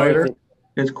 is it quieter?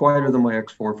 It's quieter than my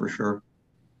X4 for sure.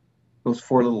 Those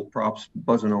 4 little props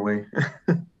buzzing away.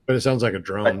 But it sounds like a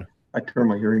drone. I turn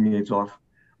my hearing aids off.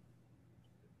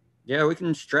 Yeah, we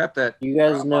can strap that. You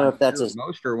guys know if that's a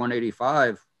Moster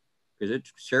 185 because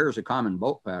it shares a common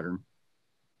bolt pattern.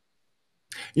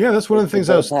 Yeah, that's one of the things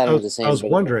I bolt pattern's the same, was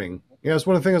but- wondering. Yeah, that's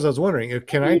one of the things I was wondering.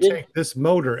 Can I take this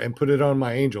motor and put it on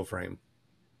my Angel frame?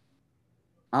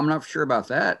 I'm not sure about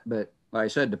that, but like I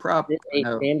said, the prop. Is it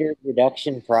a standard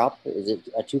reduction prop? Is it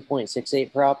a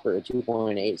 2.68 prop or a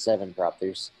 2.87 prop?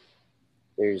 There's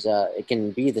it can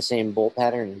be the same bolt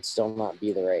pattern and still not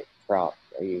be the right prop.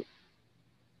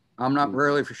 I'm not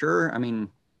really for sure. I mean,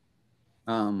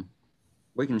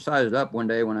 we can size it up one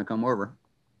day when I come over.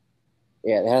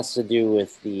 Yeah, it has to do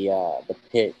with the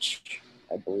pitch,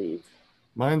 I believe.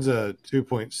 Mine's a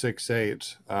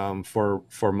 2.68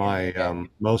 for my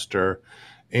Moster,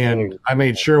 and I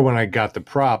made sure when I got the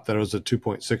prop that it was a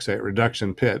 2.68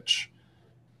 reduction pitch.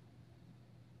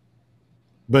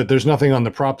 But there's nothing on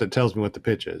the prop that tells me what the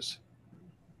pitch is.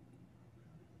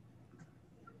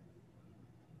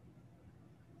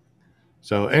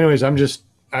 So, anyways, I'm just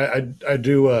I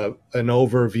do an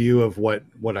overview of what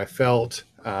I felt,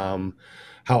 how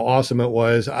awesome it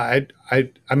was. I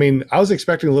mean, I was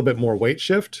expecting a little bit more weight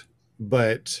shift,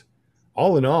 but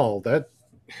all in all, that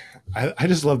I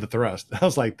just love the thrust. I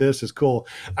was like, this is cool.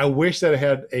 I wish that I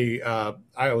had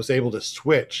I was able to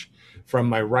switch from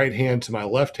my right hand to my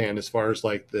left hand as far as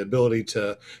like the ability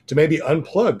to maybe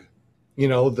unplug,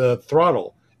 the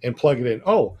throttle and plug it in.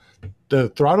 Oh, the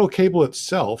throttle cable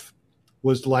itself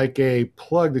was like a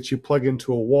plug that you plug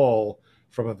into a wall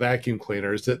from a vacuum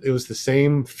cleaner. It was the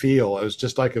same feel. It was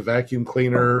just like a vacuum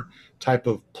cleaner type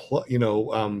of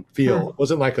feel. It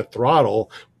wasn't like a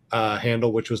throttle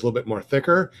handle, which was a little bit more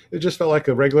thicker. It just felt like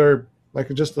a regular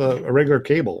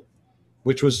cable,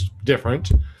 which was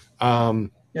different.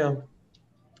 Yeah.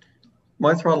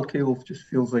 My throttle cable just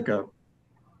feels like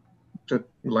the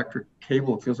electric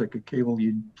cable. It feels like a cable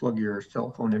you'd plug your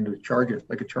cell phone into to charge it,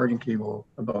 like a charging cable,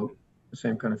 about the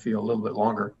same kind of feel, a little bit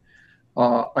longer.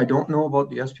 I don't know about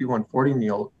the SP140,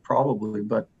 Neil, probably,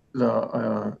 but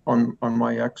on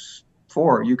my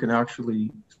X4, you can actually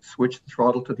switch the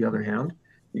throttle to the other hand.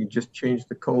 You just change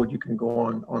the code. You can go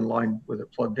online with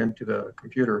it plugged into the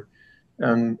computer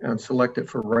and select it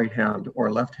for right hand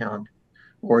or left hand,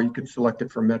 or you can select it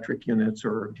for metric units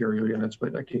or imperial units,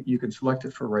 but you can select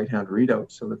it for right hand readout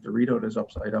so that the readout is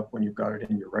upside up when you've got it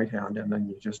in your right hand, and then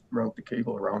you just route the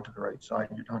cable around to the right side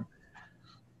and you're done.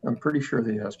 I'm pretty sure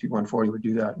the SP140 would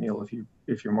do that, Neil,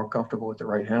 if you're more comfortable with the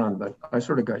right hand, but I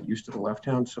sort of got used to the left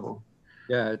hand, so.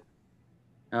 Yeah.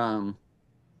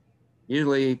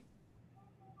 Usually,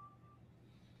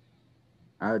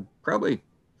 I'd probably,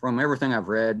 from everything I've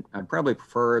read, I'd probably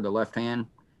prefer the left hand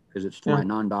because it's my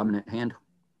non-dominant hand.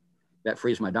 That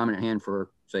frees my dominant hand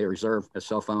for, say, a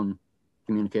cell phone,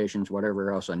 communications,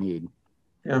 whatever else I need.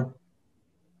 Yeah.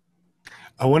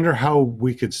 I wonder how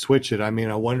we could switch it. I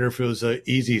mean, I wonder if it was an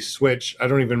easy switch. I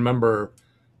don't even remember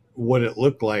what it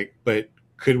looked like, but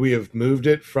could we have moved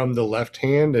it from the left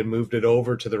hand and moved it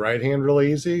over to the right hand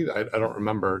really easy? I don't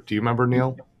remember. Do you remember,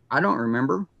 Neil? I don't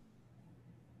remember.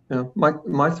 Yeah,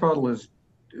 my throttle is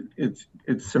it's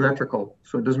symmetrical,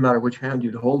 so it doesn't matter which hand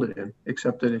you'd hold it in,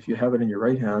 except that if you have it in your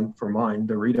right hand, for mine,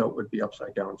 the readout would be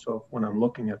upside down. So when I'm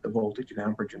looking at the voltage and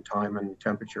amperage and time and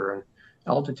temperature and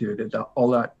altitude, all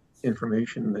that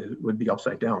information would be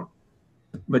upside down.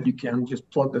 But you can just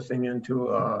plug the thing into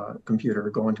a computer,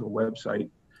 go into a website.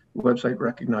 The website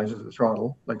recognizes the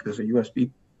throttle, like there's a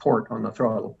USB port on the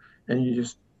throttle, and you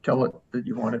just tell it that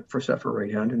you want it set for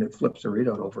right hand, and it flips the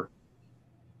readout over.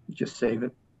 You just save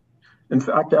it. In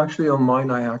fact, actually on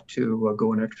mine, I had to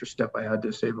go an extra step. I had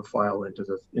to save a file into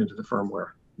the firmware.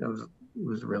 It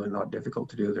was really not difficult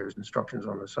to do. There's instructions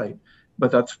on the site,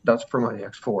 but that's for my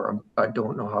X4. I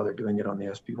don't know how they're doing it on the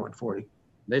SP140.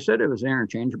 They said it was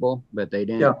interchangeable, but they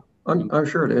didn't. Yeah, I'm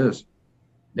sure it is.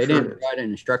 They didn't provide an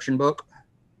instruction book.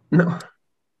 No.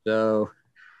 So,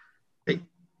 hey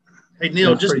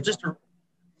Neil, just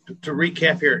to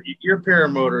recap here, your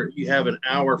paramotor, you have an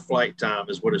hour flight time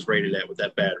is what it's rated at with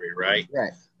that battery, right?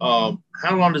 Right.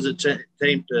 How long does it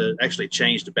take to actually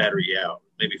change the battery out?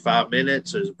 Maybe 5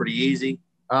 minutes? Is it pretty easy?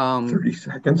 30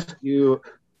 seconds. You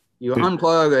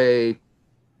unplug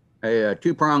a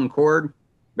two-prong cord,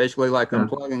 basically like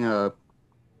unplugging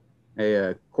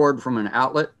a cord from an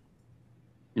outlet,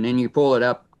 and then you pull it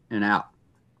up and out.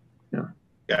 Yeah.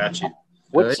 Gotcha.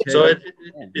 So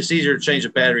it's easier to change a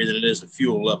battery than it is to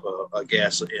fuel up a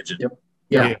gas engine. Yep.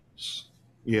 Yeah.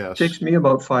 Yes. It takes me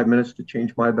about 5 minutes to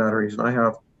change my batteries, and I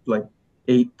have like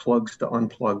 8 plugs to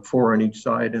unplug, 4 on each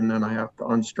side, and then I have to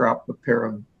unstrap a pair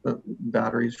of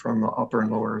batteries from the upper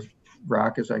and lower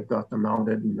rack as I got them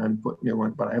mounted, and then put new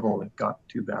one. But I've only got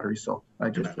 2 batteries, so I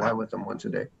just fly with them once a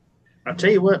day. I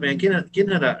tell you what, man,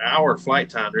 getting at an hour flight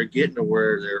time, they're getting to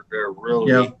where they're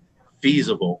really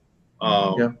feasible.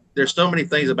 There's so many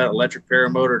things about electric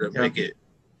paramotor to make it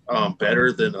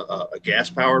better than a gas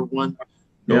powered one.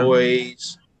 Yeah.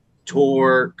 Noise,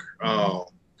 torque, not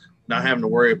having to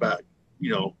worry about,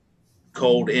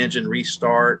 cold engine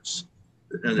restarts,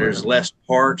 and there's less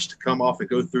parts to come off and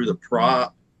go through the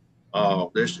prop.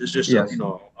 There's just Yes.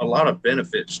 a lot of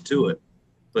benefits to it,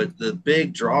 but the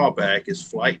big drawback is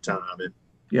flight time. And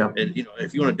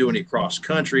if you want to do any cross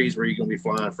countries where you're going to be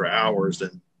flying for hours,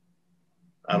 then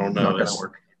I don't know. Not going to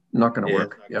work. Not going to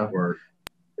work. Not gonna work.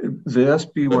 The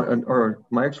SB1 or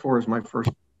my X4 is my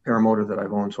first paramotor that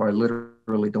I've owned, so I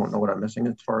literally don't know what I'm missing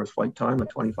as far as flight time. A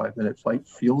 25-minute flight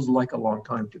feels like a long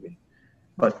time to me,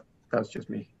 but that's just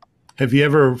me. Have you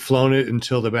ever flown it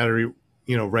until the battery,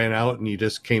 ran out and you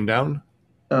just came down?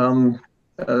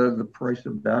 The price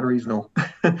of batteries, no.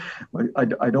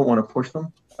 I don't want to push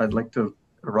them. I'd like to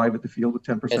arrive at the field with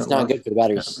 10%. It's not good for the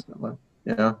batteries.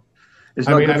 Yeah, it's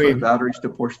not good for the batteries to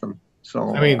push them.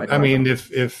 So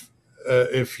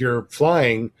if you're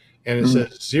flying and it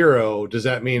says 0, does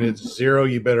that mean it's 0?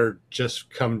 You better just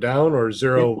come down, or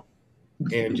 0,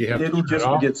 and you have it'll to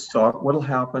just get stopped. What'll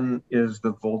happen is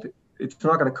the voltage. It's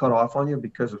not going to cut off on you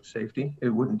because of safety. It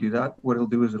wouldn't do that. What it'll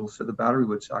do is the battery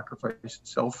would sacrifice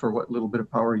itself for what little bit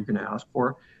of power you're going to ask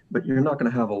for, but you're not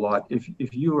going to have a lot.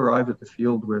 If you arrive at the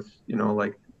field with,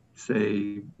 like,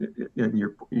 say, in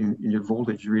your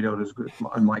voltage readout is good,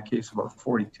 in my case about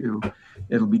 42,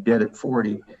 it'll be dead at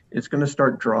 40. It's going to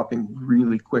start dropping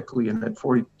really quickly, and at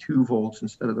 42 volts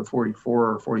instead of the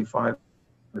 44 or 45,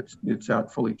 it's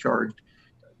at fully charged.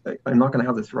 I'm not going to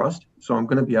have the thrust, so I'm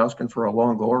going to be asking for a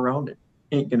long go around. It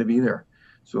ain't going to be there.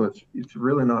 So it's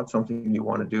really not something you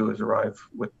want to do, is arrive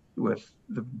with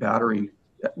the battery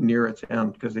near its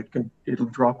end, because it'll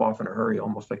drop off in a hurry,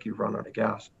 almost like you've run out of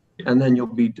gas, and then you'll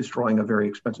be destroying a very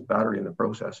expensive battery in the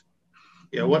process.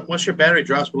 Yeah, once your battery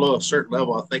drops below a certain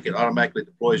level, I think it automatically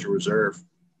deploys your reserve.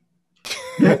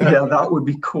 Yeah, that would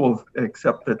be cool,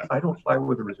 except that I don't fly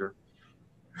with a reserve.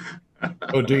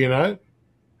 Oh, do you not?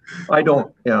 I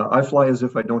don't. Yeah, I fly as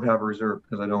if I don't have a reserve,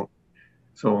 because I don't.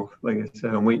 So, like I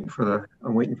said, I'm waiting for the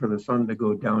sun to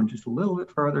go down just a little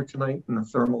bit farther tonight, and the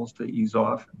thermals to ease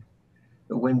off.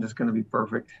 The wind is going to be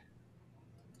perfect.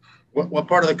 What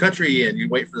part of the country are you in? You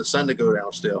wait for the sun to go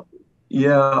down still?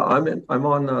 Yeah, I'm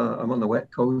on the wet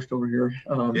coast over here.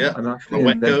 I'm actually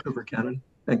in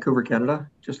Vancouver, Canada,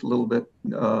 just a little bit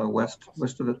west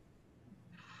of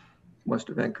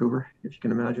Vancouver, if you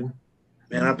can imagine.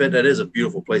 Man, I bet that is a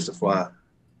beautiful place to fly.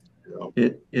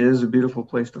 It is a beautiful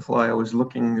place to fly. I was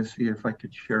looking to see if I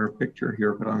could share a picture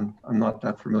here, but I'm not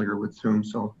that familiar with Zoom.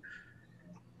 So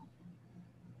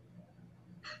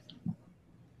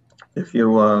if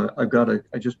you, I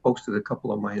just posted a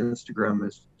couple on my Instagram.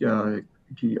 It's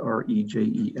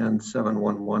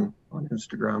GREJEN711 on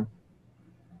Instagram.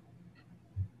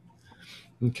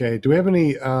 Okay. Do we have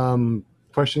any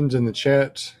questions in the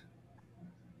chat?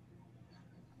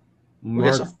 I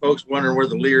guess if folks wondering where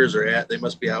the Lears are at, they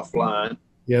must be out flying.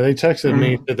 Yeah, they texted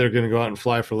me that they're going to go out and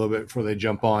fly for a little bit before they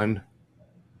jump on.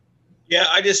 Yeah,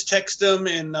 I just texted them,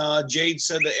 and Jade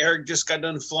said that Eric just got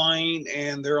done flying,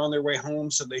 and they're on their way home,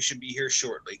 so they should be here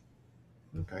shortly.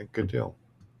 Okay, good deal.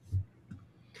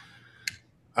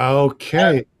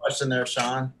 Okay. Question there,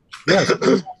 Sean. Yes.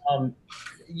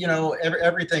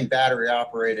 Everything battery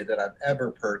operated that I've ever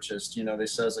purchased, they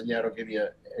says that it'll give you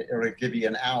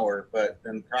an hour, but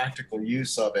in practical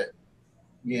use of it,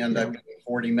 you end up getting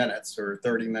 40 minutes or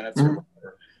 30 minutes or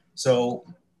whatever. So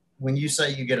when you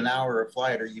say you get an hour of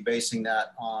flight, are you basing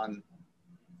that on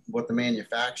what the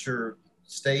manufacturer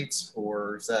states,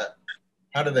 or is that,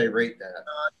 how do they rate that? Eric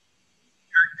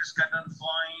just got done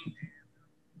flying.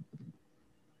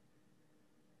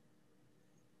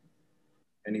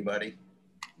 Anybody?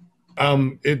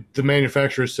 The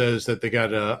manufacturer says that they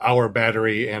got an hour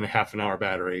battery and a half an hour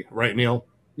battery, right, Neil?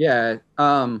 Yeah.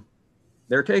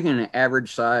 They're taking an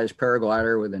average size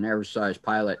paraglider with an average size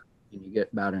pilot, and you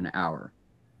get about an hour.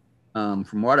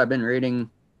 From what I've been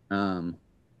reading, one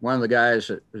of the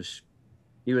guys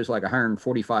he was like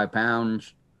 145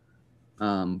 pounds.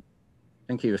 I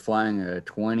think he was flying a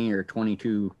 20 or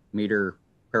 22 meter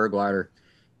paraglider.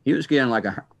 He was getting like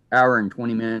an hour and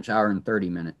 20 minutes, hour and 30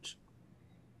 minutes.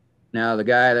 Now, the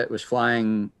guy that was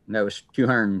flying, that was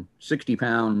 260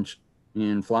 pounds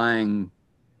and flying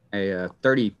a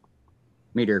 30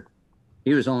 meter,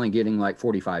 he was only getting like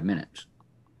 45 minutes.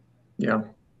 Yeah.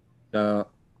 So,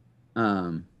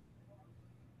 I'm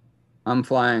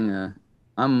flying,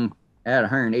 I'm at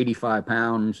 185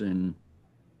 pounds and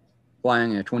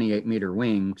flying a 28 meter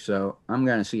wing. So I'm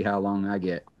going to see how long I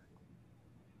get.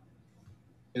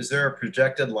 Is there a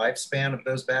projected lifespan of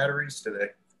those batteries? Do they?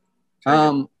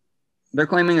 They're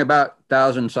claiming about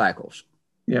 1,000 cycles.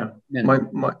 Yeah,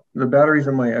 minimum. the batteries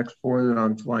in my X4 that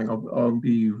I'm flying, I'll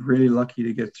be really lucky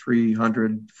to get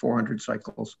 300, 400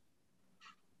 cycles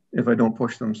if I don't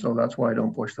push them. So that's why I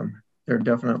don't push them. They're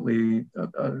definitely,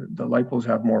 the lipos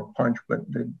have more punch, but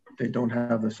they don't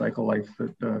have the cycle life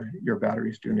that your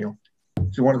batteries do, Neil.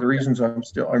 So one of the reasons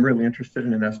I'm really interested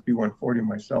in an SB140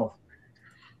 myself.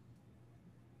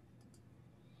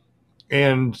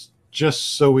 And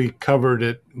just so we covered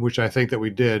it, which I think that we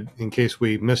did, in case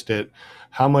we missed it,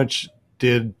 how much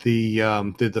did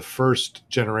the first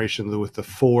generation with the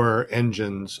 4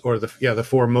 engines or the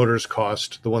 4 motors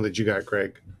cost? The one that you got,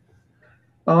 Greg?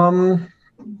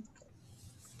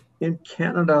 In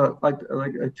Canada, I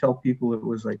tell people it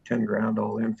was like 10 grand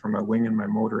all in for my wing and my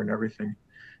motor and everything.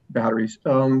 Batteries.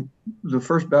 The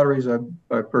first batteries I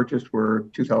purchased were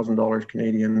 $2,000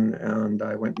 Canadian, and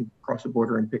I went across the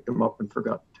border and picked them up and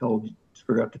forgot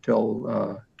to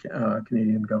tell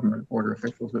Canadian government border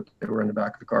officials that they were in the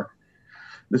back of the car.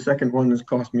 The second one has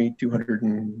cost me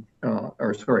 $1,000,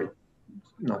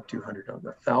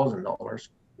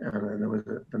 and then there was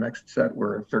the next set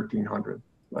were $1,300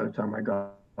 by the time I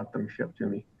got them shipped to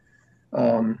me.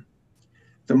 The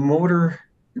motor.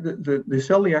 They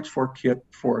sell the X4 kit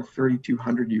for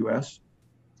 $3,200 US,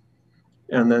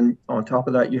 and then on top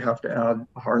of that you have to add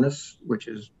a harness, which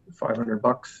is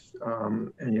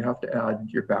 $500, and you have to add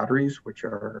your batteries, which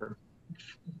are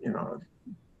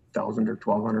 $1,000 or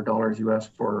 $1,200 US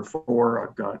for 4.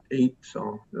 I've got 8,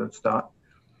 so that's that.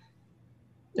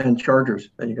 And chargers,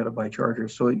 then you got to buy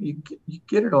chargers. So you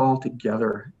get it all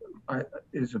together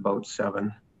is about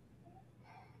 $7.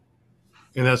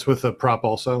 And that's with a prop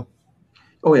also.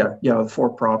 Oh yeah, 4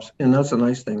 props, and that's a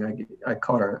nice thing. I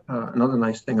caught another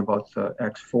nice thing about the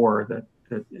X4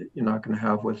 that you're not going to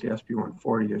have with the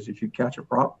SB140 is if you catch a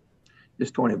prop,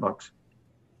 it's $20.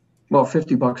 Well,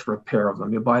 $50 for a pair of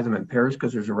them. You buy them in pairs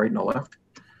because there's a right and a left.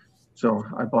 So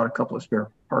I bought a couple of spare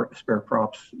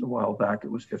props a while back. It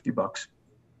was $50. Are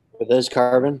those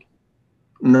carbon?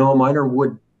 No, mine are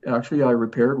wood. Actually, I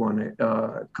repaired one.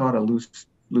 Caught a loose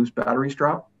battery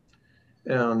strap,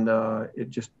 and it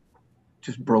just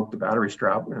broke the battery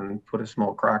strap and put a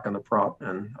small crack on the prop,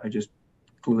 and I just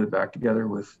glued it back together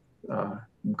with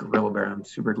Gorilla Brand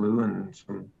super glue and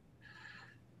some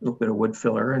little bit of wood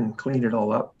filler and cleaned it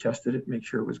all up, tested it, make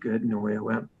sure it was good, and away it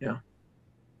went. Yeah,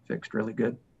 fixed really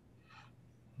good.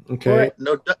 Okay.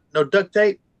 No duct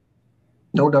tape?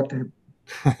 No duct tape.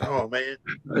 Oh man,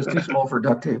 It's too small for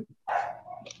duct tape.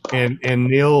 And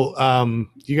Neil,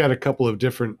 you got a couple of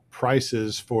different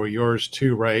prices for yours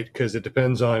too, right? Because it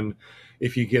depends on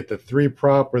if you get the 3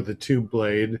 prop or the 2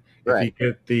 blade, Right. if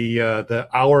you get the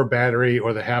hour battery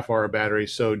or the half-hour battery.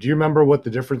 So do you remember what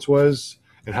the difference was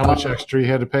and how much extra you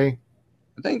had to pay?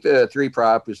 I think the 3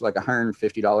 prop was like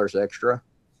 $150 extra,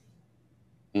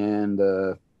 and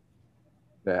the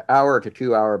hour to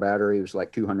 2 hour battery was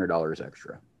like $200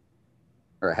 extra,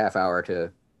 or a half hour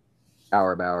to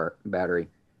hour battery.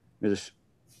 It was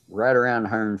right around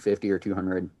 150 or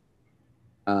 200.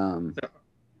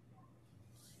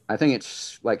 I think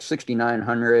it's like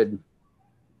 6,900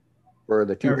 for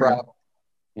the 2 prop,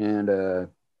 and it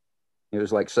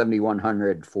was like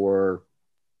 7,100 for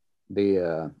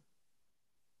the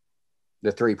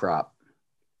 3 prop.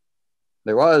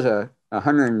 There was a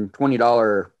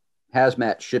 $120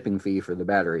 hazmat shipping fee for the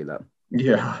battery though.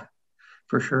 Yeah,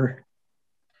 for sure.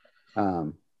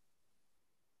 So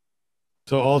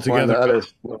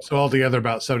altogether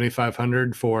about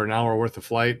 7,500 for an hour worth of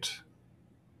flight.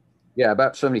 Yeah,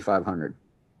 about 7,500.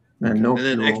 And no and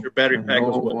then fuel, extra battery and pack no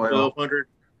was what, oil, 1,200?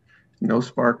 no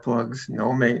spark plugs,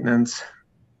 no maintenance.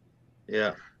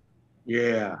 Yeah.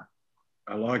 Yeah,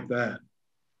 I like that.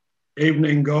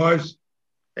 Evening, guys.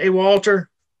 Hey, Walter.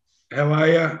 How are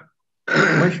you?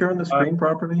 Am I sharing the screen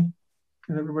properly?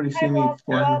 Can everybody see me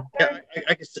flying? Yeah,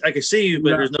 I can see you,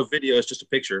 but there's no video. It's just a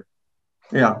picture.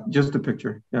 Yeah, just a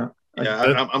picture. Yeah.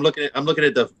 Yeah, I'm looking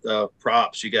at the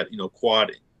props. You got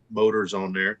quad motors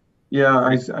on there. Yeah,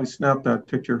 I snapped that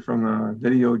picture from the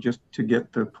video just to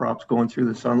get the props going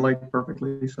through the sunlight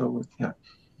perfectly. So yeah.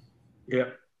 Yeah.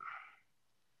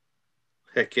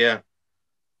 Heck yeah.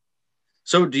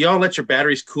 So do y'all let your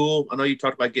batteries cool? I know you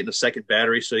talked about getting a second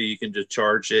battery so you can just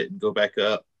charge it and go back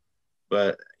up.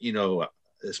 But,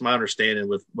 it's my understanding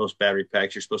with most battery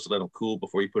packs, you're supposed to let them cool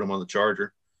before you put them on the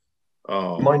charger.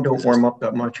 Mine don't warm up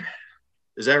that much.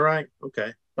 Is that right?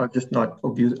 Okay.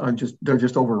 They're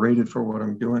just overrated for what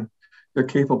I'm doing. They're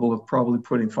capable of probably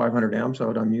putting 500 amps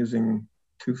out. I'm using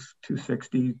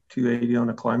 260, 280 on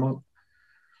a climb out.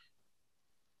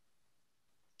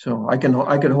 So I could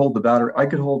hold the battery. I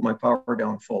could hold my power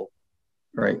down full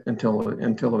right? Until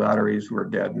the batteries were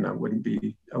dead, and I wouldn't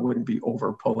be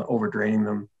over draining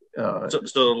them. So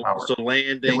It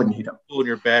landing, wouldn't heat up. pulling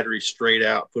your battery straight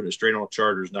out, putting it straight on a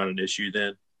charger is not an issue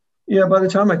then. Yeah, by the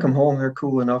time I come home, they're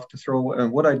cool enough to throw.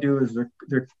 And what I do is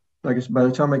they're like I said, by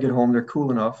the time I get home, they're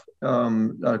cool enough.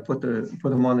 I put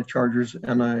them on the chargers,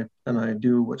 and I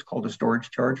do what's called a storage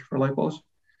charge for LiPos.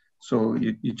 So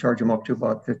you charge them up to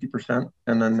about 50%,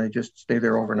 and then they just stay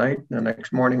there overnight. The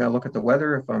next morning, I look at the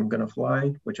weather. If I'm going to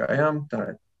fly, which I am, then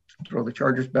I throw the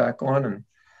chargers back on and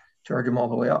charge them all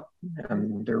the way up,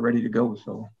 and they're ready to go.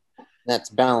 So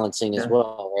that's balancing as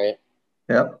well, right?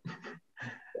 Yep.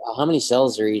 How many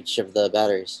cells are each of the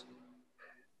batteries?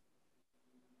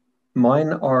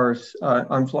 Mine are,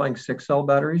 I'm flying 6-cell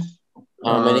batteries.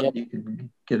 How many? You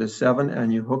can get a 7,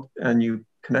 and you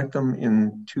connect them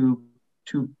in two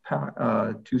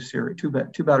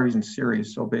batteries in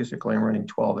series. So basically, I'm running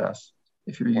 12S.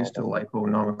 If you're used to LiPo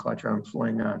nomenclature, I'm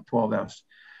flying 12S,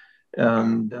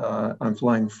 and I'm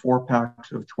flying 4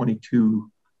 packs of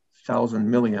 22,000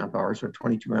 milliamp hours, or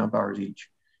 22 amp hours each.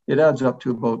 It adds up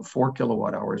to about 4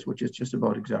 kilowatt hours, which is just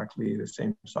about exactly the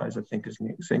same size, I think, as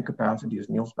the same capacity as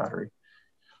Neil's battery.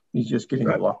 He's just getting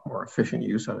a lot more efficient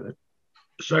use out of it.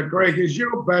 So, Greg, is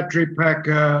your battery pack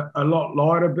a lot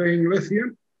lighter being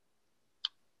lithium?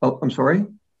 Oh, I'm sorry?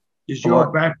 Is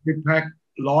your battery pack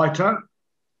lighter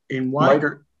in weight?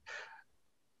 Lighter.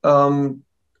 I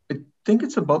think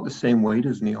it's about the same weight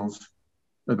as Neil's.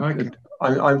 Okay.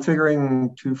 I'm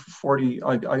figuring 240.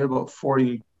 I got about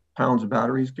 40 pounds of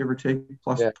batteries, give or take,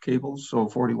 plus cables. So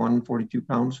 41, 42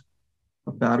 pounds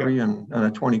of battery and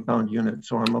a 20-pound unit.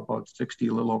 So I'm about 60,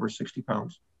 a little over 60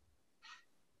 pounds.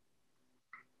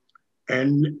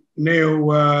 And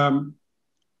Neil,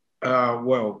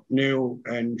 Neil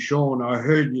and Sean, I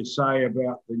heard you say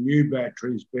about the new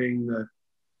batteries being the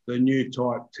new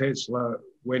type Tesla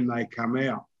when they come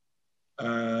out.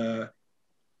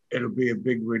 It'll be a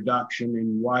big reduction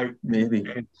in weight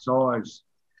and size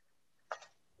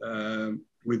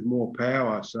with more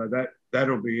power. So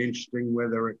that'll be interesting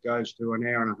whether it goes to an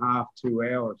hour and a half, 2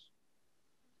 hours.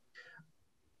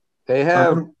 They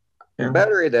have the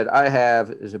battery that I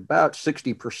have is about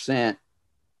 60%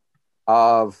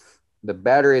 of the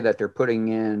battery that they're putting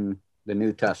in the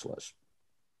new Teslas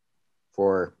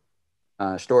for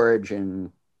storage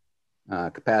and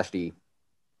capacity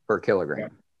per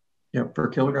kilogram. Yeah, per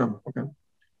kilogram. Okay.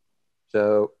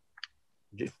 So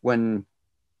just when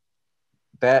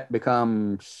that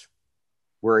becomes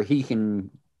where he can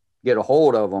get a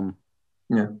hold of them,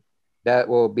 that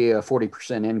will be a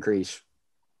 40% increase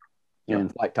in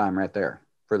flight time right there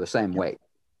for the same weight.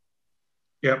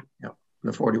 Yep.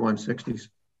 The 4160s.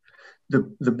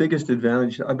 The biggest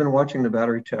advantage, I've been watching the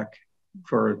battery tech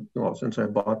since I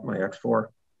bought my X4.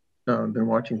 I've been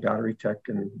watching battery tech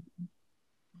and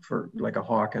for like a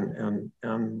hawk, and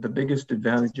the biggest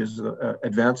advances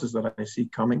that I see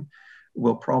coming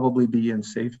will probably be in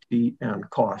safety and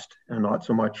cost, and not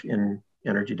so much in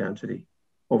energy density,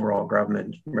 overall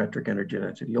gravimetric energy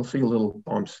density. You'll see little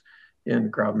bumps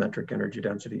in gravimetric energy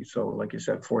density. So like you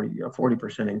said,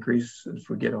 40% increase if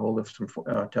we get a hold of some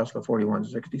Tesla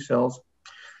 4160 cells.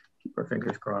 Keep our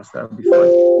fingers crossed, that would be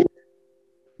fun.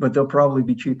 But they'll probably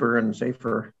be cheaper and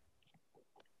safer.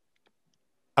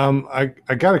 I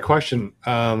got a question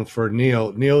for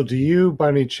Neil. Neil, do you, by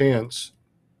any chance,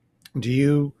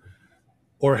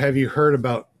 or have you heard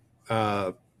about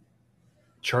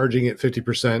charging it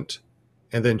 50%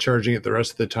 and then charging it the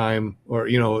rest of the time, or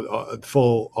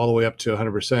full all the way up to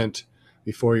 100%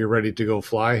 before you're ready to go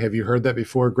fly? Have you heard that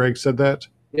before? Greg said that.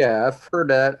 Yeah, I've heard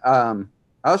that. I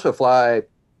also fly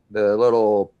the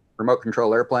little remote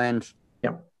control airplanes.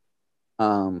 Yeah.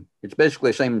 It's basically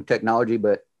the same technology,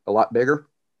 but a lot bigger.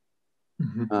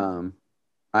 Mm-hmm.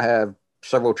 I have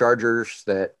several chargers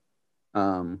that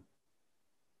will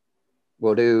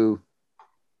do,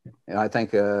 I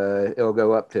think it'll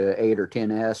go up to 8 or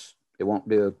 10S. It won't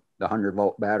do the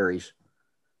 100-volt batteries,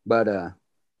 but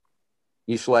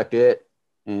you select it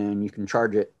and you can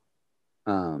charge it,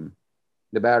 the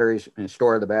batteries, and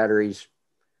store the batteries.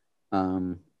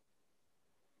 But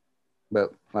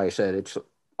like I said, it's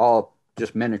all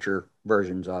just miniature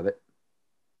versions of it.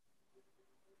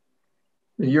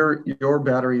 Your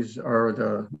batteries are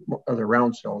the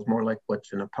round cells, more like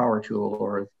what's in a power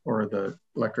tool or the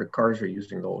electric cars are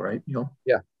using, though, right, Neil?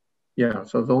 Yeah.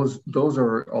 So those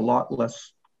are a lot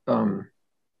less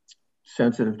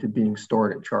sensitive to being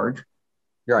stored at charge.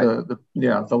 Right. The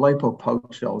LiPo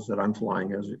pouch cells that I'm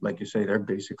flying, as like you say, they're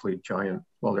basically giant.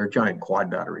 Well, they're giant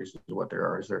quad batteries. Is what they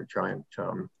are. They're giant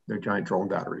drone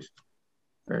batteries.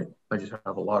 Right. I just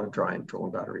have a lot of giant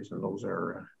drone batteries, and those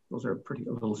are Those are pretty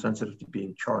a little sensitive to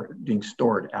being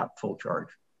stored at full charge.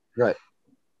 Right.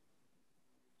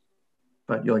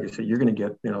 But like I said, you're going to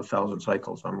get 1,000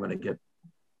 cycles. I'm going to get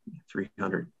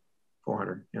 300,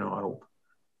 400. I hope.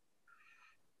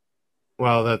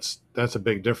 Wow, that's a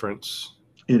big difference.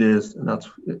 It is, and that's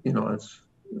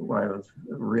why I was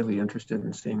really interested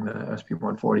in seeing the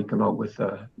SP140 come out with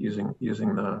using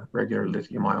the regular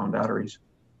lithium-ion batteries.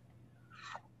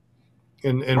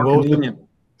 And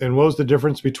what was the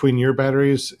difference between your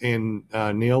batteries and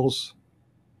Neil's?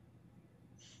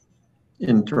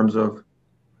 In terms of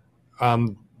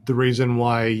the reason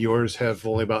why yours have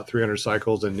only about 300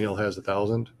 cycles and Neil has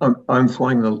 1,000? I'm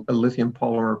flying the lithium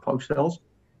polymer pouch cells.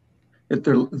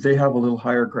 They have a little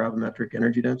higher gravimetric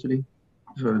energy density,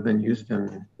 so they've been used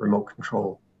in remote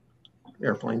control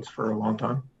airplanes for a long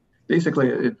time. Basically,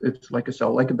 it's like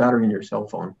a battery in your cell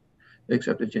phone,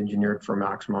 except it's engineered for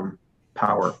maximum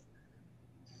power.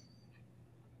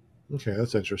 Okay,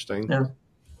 that's interesting. Yeah,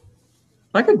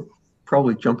 I could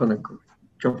probably jump in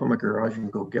my garage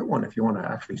and go get one if you want to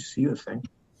actually see the thing.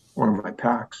 One of my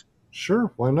packs.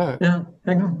 Sure, why not? Yeah,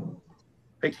 hang on.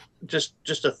 Hey, just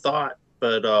a thought,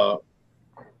 but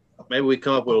maybe we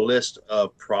come up with a list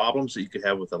of problems that you could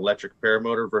have with electric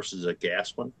paramotor versus a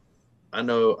gas one. I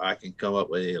know I can come up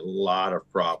with a lot of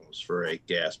problems for a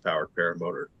gas-powered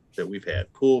paramotor that we've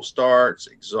had. Pull starts,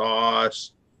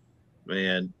 exhaust.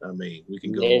 Man, I mean, we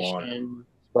can go on.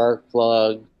 Spark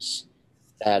plugs,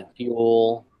 bad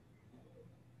fuel.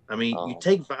 I mean, you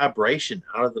take vibration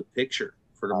out of the picture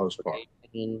for the most part.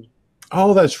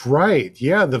 Oh, that's right.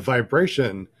 Yeah, the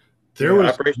vibration. There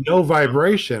was no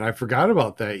vibration. I forgot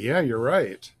about that. Yeah, you're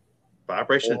right.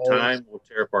 Vibration and time will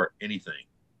tear apart anything.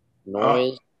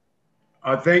 Noise.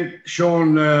 I think,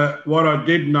 Sean, what I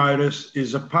did notice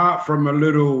is apart from a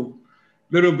little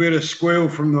bit of squeal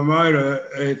from the motor,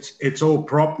 it's all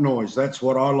prop noise. That's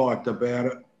what I liked about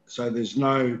it. So there's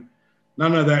none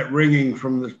of that ringing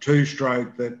from the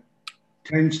two-stroke that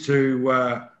tends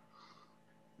to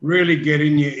really get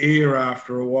in your ear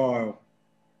after a while.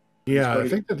 Yeah, I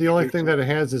think that the only thing that it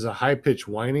has is a high-pitched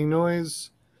whining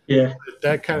noise. Yeah.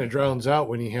 That kind of drowns out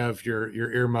when you have your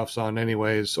earmuffs on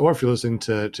anyways, or if you're listening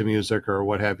to music or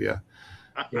what have you.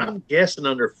 I'm guessing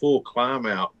under full climb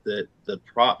out that the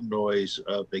prop noise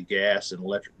of the gas and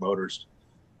electric motors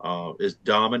is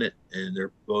dominant, and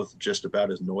they're both just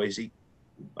about as noisy.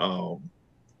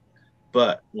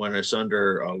 But when it's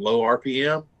under a low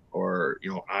RPM or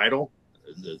idle,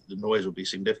 the noise will be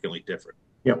significantly different.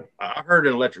 Yep. I heard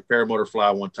an electric paramotor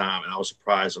fly one time, and I was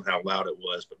surprised on how loud it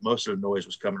was, but most of the noise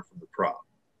was coming from the prop.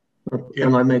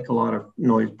 And I make a lot of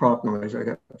prop noise. I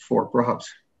got 4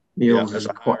 props. Neil's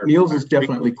is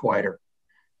definitely quieter.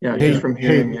 Yeah, hey, just from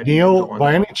hearing it. Neil,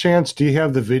 by any chance, do you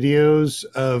have the videos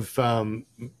of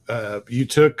you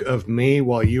took of me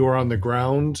while you were on the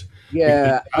ground?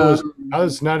 Yeah, I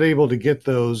was not able to get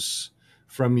those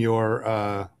from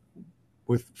your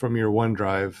from your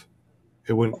OneDrive.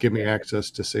 It wouldn't give me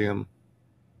access to see them.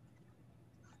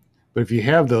 But if you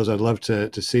have those, I'd love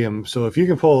to see them. So if you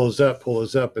can pull those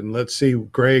up, and let's see,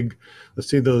 Greg. Let's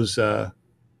see those. Yeah.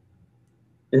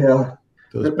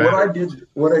 Those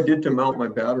what I did to mount my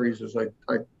batteries is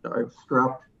I've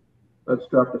strapped a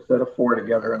set of 4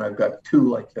 together, and I've got 2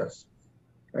 like this.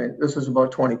 Right. This is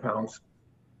about 20 pounds.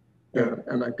 Yeah,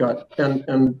 and I've got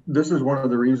and this is one of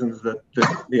the reasons that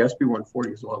the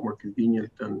SP140 is a lot more convenient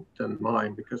than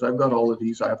mine, because I've got all of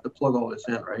these. I have to plug all this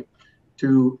in, right?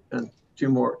 2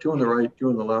 more, 2 on the right, 2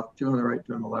 on the left, 2 on the right,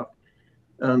 2 on the left,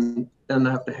 and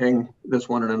I have to hang this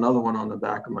one and another one on the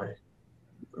back of my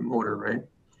motor, right?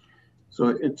 So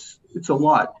it's a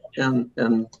lot,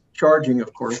 and charging,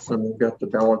 of course, and we've got the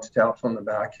balance taps on the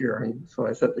back here, and so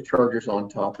I set the chargers on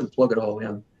top and plug it all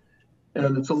in.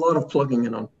 And it's a lot of plugging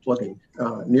and unplugging.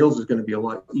 Neil's is going to be a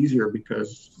lot easier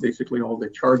because basically all the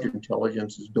charge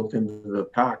intelligence is built into the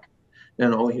pack.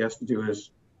 And all he has to do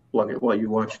is plug it. Well, you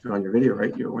watched it on your video,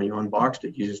 right? When you unboxed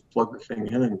it, you just plug the thing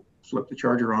in and flip the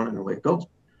charger on, and away it goes.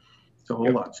 It's a whole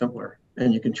lot simpler.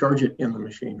 And you can charge it in the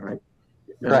machine, right?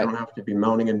 And I don't have to be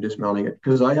mounting and dismounting it,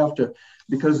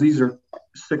 because these are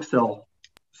 6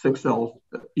 cells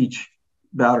each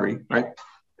battery, right?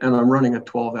 And I'm running a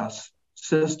 12S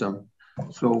system.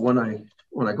 So when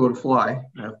I go to fly,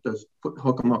 I have to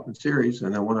hook them up in series,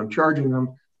 and then when I'm charging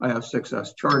them, I have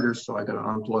 6S chargers, so I got to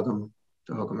unplug them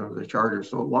to hook them into the charger.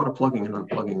 So a lot of plugging and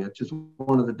unplugging. It's just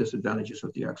one of the disadvantages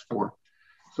of the X4.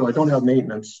 So I don't have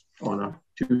maintenance on a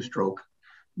 2-stroke,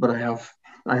 but I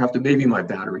have to baby my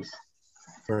batteries.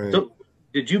 Right. So,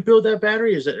 did you build that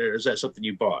battery? Is that something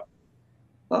you bought?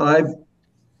 I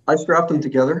strapped them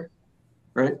together,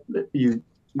 right? You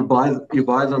buy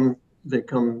them. They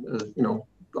come,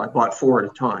 I bought 4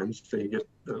 at a time, so you get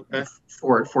the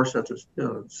four sets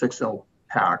of 6 cell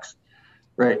packs,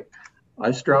 right?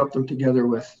 I strapped them together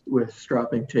with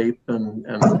strapping tape and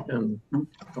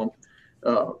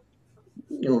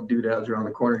doodads around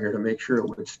the corner here to make sure it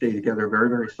would stay together very,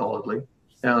 very solidly.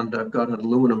 And I've got an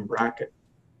aluminum bracket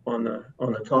on the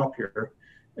top here,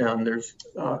 and there's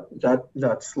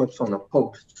that slips on the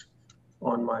posts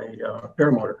on my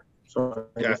paramotor. So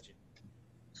I just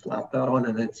slap that on,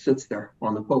 and it sits there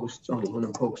on the posts, on the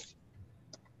aluminum posts.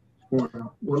 We're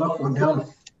up, one down.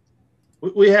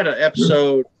 We had an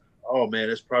episode. Oh man,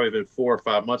 it's probably been 4 or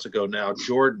 5 months ago now.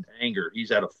 Jordan Anger,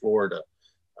 he's out of Florida.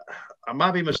 I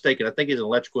might be mistaken. I think he's an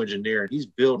electrical engineer, and he's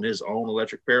building his own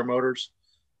electric paramotors.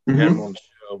 Mm-hmm. Had him on the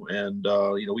show, and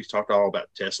we talked all about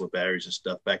Tesla batteries and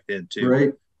stuff back then too.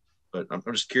 Right. But I'm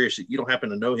just curious. You don't happen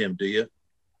to know him, do you?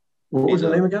 What was the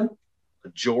name again?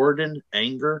 Jordan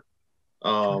Anger.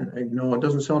 No, it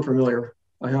doesn't sound familiar.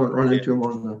 I haven't run into him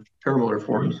on the paramotor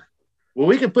forums. Well,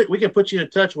 we can put you in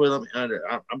touch with him.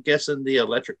 I'm guessing the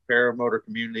electric paramotor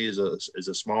community is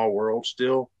a small world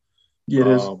still. Yeah, it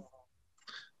is.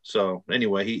 So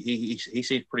anyway, he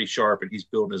seems pretty sharp, and he's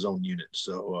building his own unit.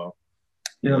 So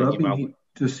that'd be neat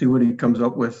to see what he comes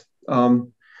up with. I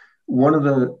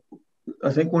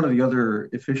think one of the other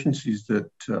efficiencies that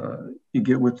you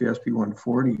get with the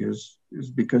SP140 is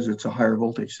because it's a higher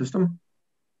voltage system.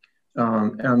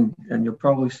 And you'll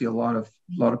probably see a lot of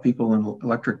people in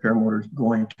electric paramotors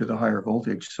going to the higher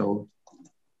voltage. So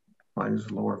mine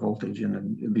is lower voltage,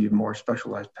 and it'd be a more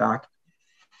specialized pack.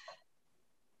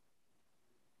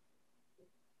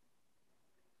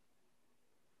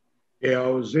 Yeah, I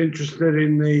was interested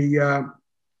in the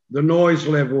noise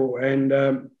level, and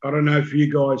I don't know if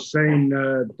you guys seen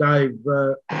Dave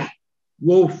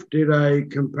Wolf did a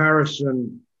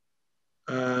comparison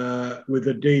with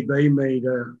a dB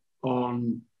meter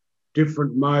on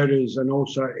different motors and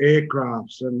also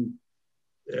aircrafts, and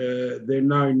they're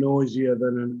no noisier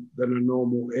than a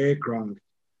normal aircraft.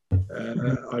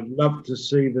 I'd love to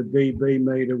see the dB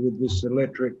meter with this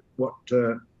electric. What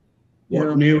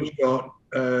Neil's got,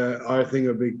 I think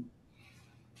it'd be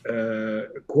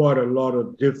quite a lot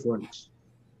of difference,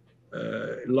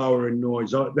 lowering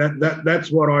noise.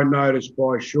 That's what I noticed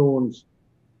by Sean's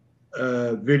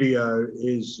video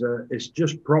is it's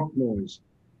just prop noise.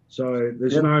 So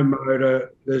there's no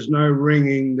motor, there's no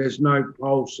ringing, there's no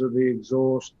pulse of the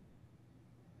exhaust.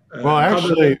 Well,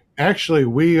 actually,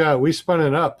 we spun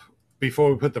it up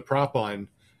before we put the prop on,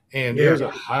 and it was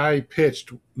a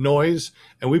high-pitched noise,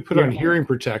 and we put on hearing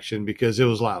protection because it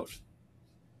was loud.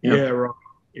 Yeah, right.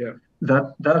 Yeah.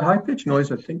 That high-pitched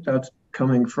noise, I think that's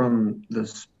coming from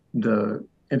the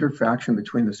interfaction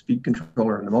between the speed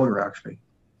controller and the motor, actually.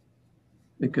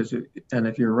 Because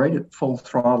if you're right at full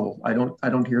throttle, I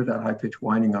don't hear that high pitched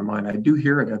whining on mine. I do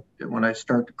hear it when I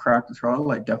start to crack the throttle.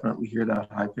 I definitely hear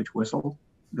that high pitched whistle,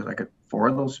 because I get 4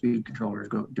 of those speed controllers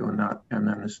doing that. And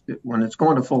then when it's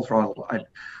going to full throttle,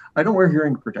 I don't wear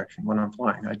hearing protection when I'm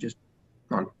flying. I just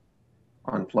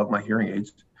unplug my hearing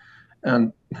aids,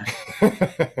 and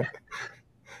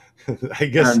I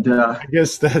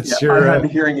guess that's your. I had the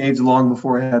hearing aids long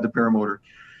before I had the paramotor,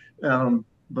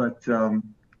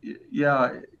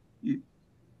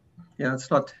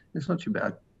 it's not too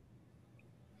bad.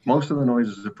 Most of the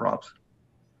noises are props.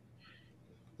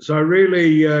 So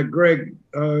really, Greg,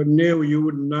 Neil, you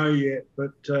wouldn't know yet,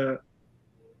 but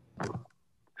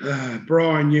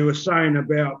Brian, you were saying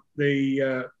about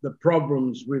the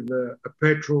problems with a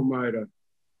petrol motor.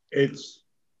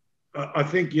 I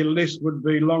think your list would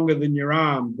be longer than your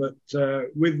arm, but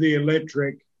with the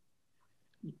electric,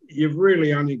 you've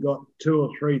really only got 2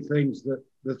 or 3 things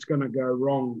that's going to go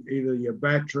wrong. Either your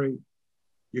battery,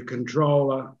 your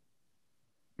controller,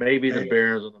 maybe the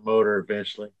bearings on the motor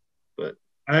eventually. But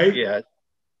there's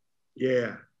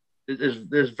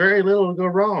very little to go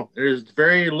wrong. There's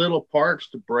very little parts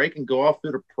to break and go off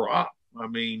through the prop. I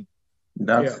mean,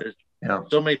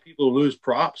 so many people lose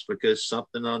props because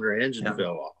something on their engine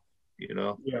fell off.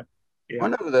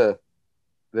 One of the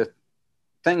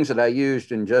things that I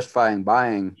used in justifying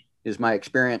buying is my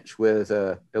experience with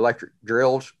electric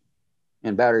drills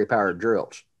and battery powered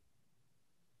drills.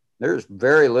 There's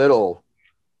very little.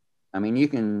 I mean, you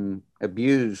can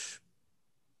abuse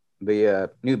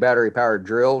the new battery powered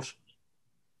drills,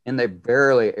 and they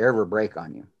barely ever break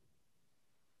on you.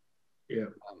 Yeah.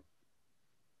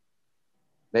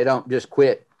 They don't just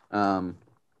quit. As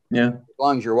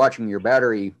long as you're watching your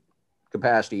battery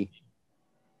capacity,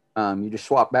 you just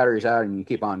swap batteries out and you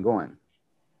keep on going.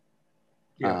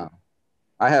 I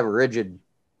have a Rigid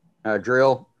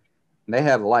drill. They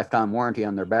have a lifetime warranty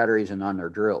on their batteries and on their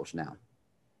drills now.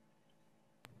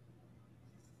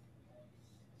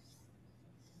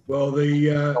 Well,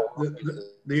 the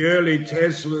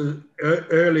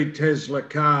early Tesla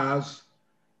cars,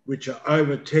 which are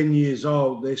over 10 years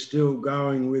old, they're still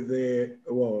going with their,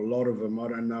 well, a lot of them, I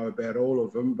don't know about all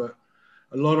of them, but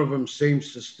a lot of them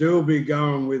seems to still be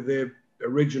going with their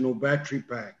original battery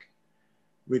pack,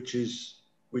 which is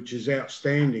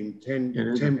outstanding,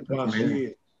 10 plus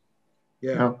years.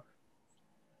 Yeah.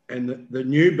 And the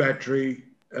new battery,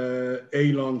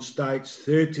 Elon states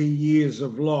 30 years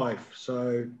of life.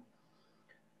 So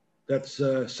that's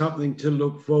something to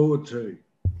look forward to.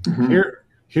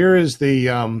 Here is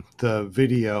the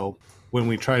video when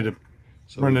we tried to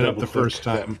run it up the first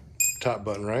time. Top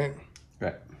button, right?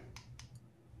 Right.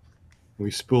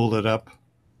 We spooled it up.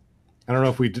 I don't know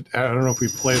if we did. I don't know if we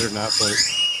played or not, but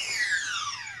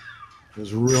it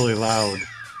was really loud.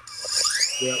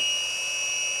 Yep.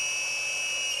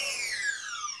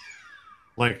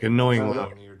 Like annoying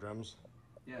loud in your eardrums.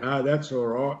 Ah, that's all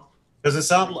right. Does it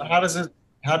sound? How does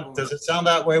it sound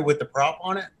that way with the prop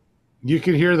on it? You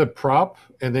can hear the prop,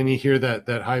 and then you hear that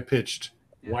high pitched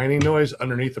whining noise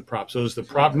underneath the prop. So it's the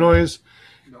prop noise.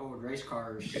 The old race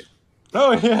cars.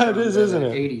 Oh yeah, it is, isn't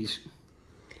it? 80s.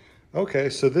 Okay,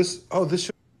 so this. Oh, this.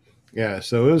 Yeah,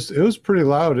 so it was pretty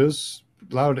loud. It was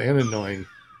loud and annoying.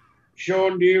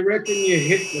 Sean, do you reckon you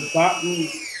hit the button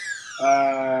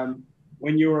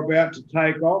when you were about to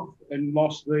take off and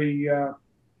lost the?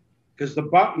 Because the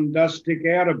button does stick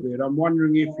out a bit. I'm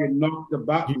wondering if you knocked the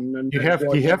button and you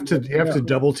have to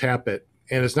double tap it,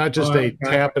 and it's not just a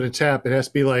tap and a tap. It has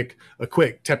to be like a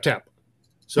quick tap tap.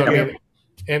 So I mean,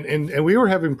 and we were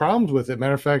having problems with it.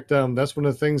 Matter of fact, that's one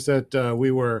of the things that we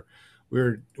were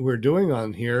doing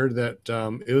on here.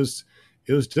 That it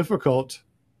was difficult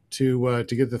to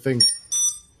get the thing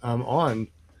on.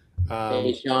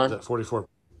 Hey, Sean. At 44.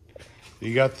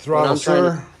 You got the throttle,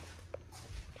 sir.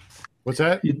 What's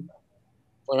that?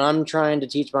 When I'm trying to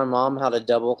teach my mom how to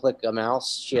double click a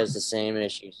mouse, she has the same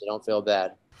issue, so don't feel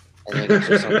bad. I think it's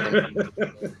just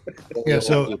something. Yeah,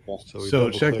 so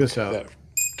check this out. That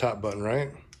top button,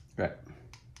 right? Right.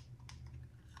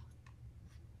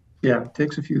 Yeah, it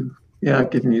takes a few. Yeah,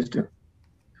 getting used to.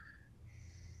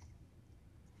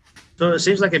 So it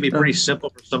seems like it'd be pretty simple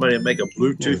for somebody to make a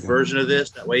Bluetooth version of this.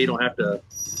 That way you don't have to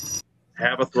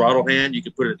have a throttle hand. You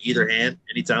can put it in either hand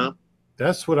anytime.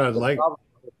 That's what I'd like.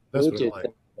 That's what I Bluetooth like.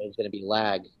 is going to be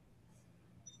lag.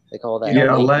 They call that.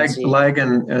 Yeah, latency. lag,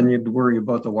 and you'd worry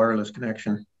about the wireless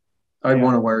connection. I'd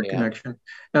want a wired connection.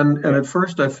 And at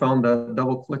first I found a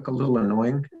double click a little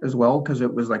annoying as well, because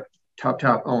it was like tap,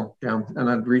 tap, oh, yeah. And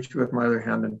I'd reach with my other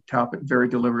hand and tap it very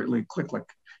deliberately, click, click,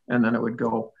 and then it would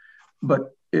go.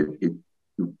 But it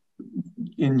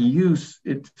in use,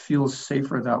 it feels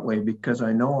safer that way, because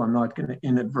I know I'm not going to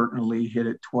inadvertently hit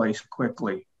it twice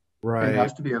quickly. Right. It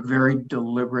has to be a very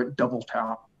deliberate double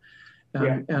tap.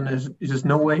 And there's just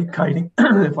no way kiting,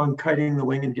 if I'm kiting the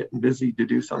wing and getting busy to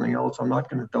do something else, I'm not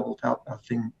going to double tap that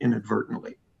thing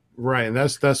inadvertently. Right. And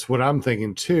that's what I'm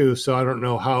thinking too. So I don't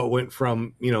know how it went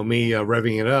from, me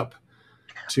revving it up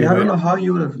to. Yeah, I don't know how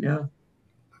you would have,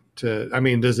 I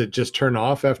mean, does it just turn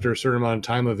off after a certain amount of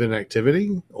time of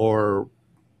inactivity or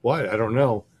what? I don't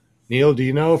know. Neil, do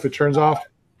you know if it turns off?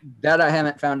 That I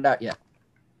haven't found out yet.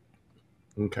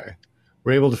 Okay.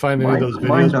 We're able to find any of those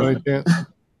videos by any chance?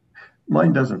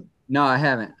 Mine doesn't. No, I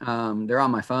haven't. They're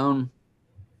on my phone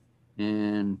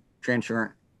and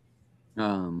transparent.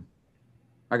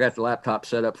 I got the laptop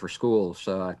set up for school,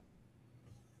 so a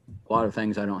lot of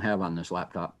things I don't have on this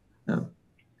laptop. Yeah.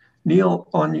 Neil,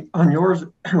 on yours,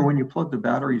 when you plug the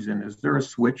batteries in, is there a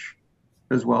switch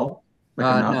as well?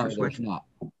 Like No, there's not.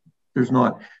 There's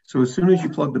not. So as soon as you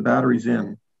plug the batteries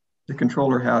in, the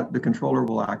controller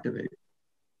will activate.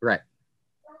 Right.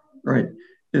 Right.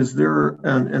 Is there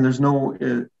and there's no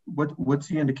what's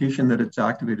the indication that it's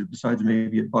activated besides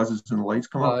maybe it buzzes and the lights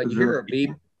come up? You hear a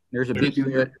beep. There's a beep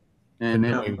to it, and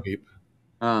then beep.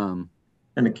 And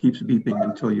it keeps beeping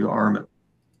until you arm it.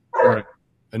 Right.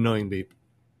 Annoying beep.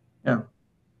 Yeah.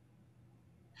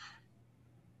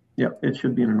 Yeah, it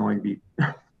should be an annoying beep.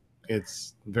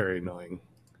 It's very annoying.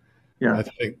 Yeah.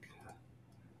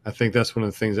 I think that's one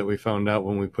of the things that we found out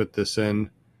when we put this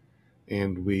in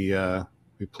and we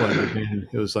plugged it in.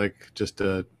 It was like just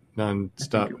a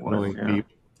non-stop annoying beep.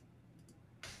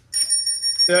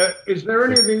 Is there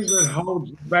anything that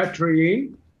holds the battery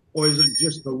in, or is it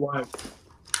just the weight?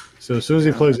 So as soon as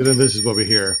he plugs it in, this is what we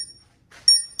hear.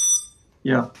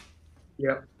 Yeah.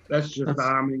 Yeah, that's just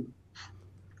arming.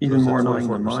 Even more annoying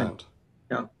than mine.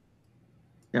 Yeah.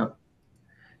 Yeah.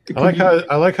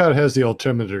 I like how it has the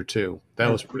altimeter too. That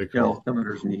was pretty cool. Yeah,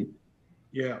 altimeter's neat.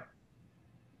 Yeah.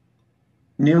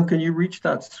 Neil, can you reach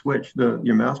that switch,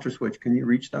 your master switch? Can you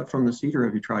reach that from the seat, or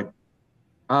have you tried?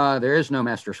 There is no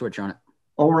master switch on it.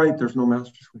 Oh, right. There's no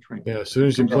master switch, right? Yeah, as soon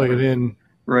as you plug it in.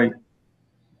 Right.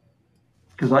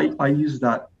 Because I use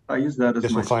that. I use that as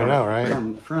Guess my we'll find start. out, right?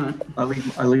 On the front.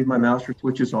 I leave my master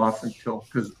switches off until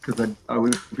because I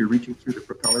would be reaching through the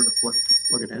propeller to plug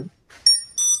it in.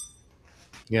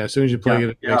 Yeah, as soon as you plug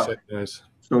it Yeah. makes that noise.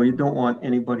 So you don't want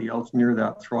anybody else near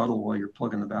that throttle while you're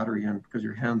plugging the battery in, because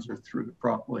your hands are through the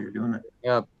prop while you're doing it.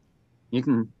 Yeah, you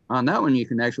can on that one. You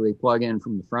can actually plug in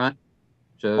from the front.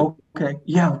 So Okay.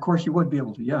 Yeah, of course you would be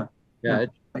able to. Yeah. yeah,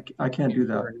 I can't do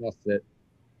that. enough that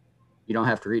you don't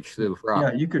have to reach through the prop.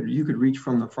 Yeah, you could reach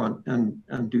from the front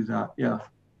and do that. Yeah,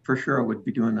 for sure I would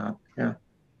be doing that. Yeah.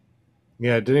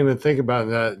 Yeah, I didn't even think about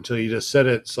that until you just said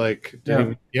it. It's like,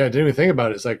 didn't even think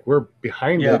about it. It's like we're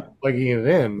behind it, plugging it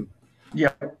in.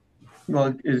 Yeah.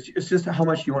 Well, it's just how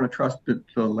much you want to trust that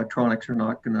the electronics are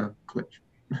not going to glitch.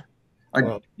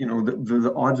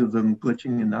 The odds of them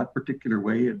glitching in that particular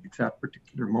way at that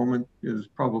particular moment is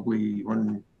probably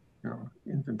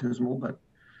infinitesimal, but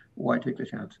why take the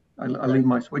chance? I leave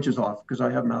my switches off because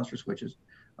I have master switches.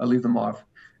 I leave them off,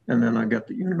 and then I get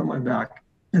the unit on my back,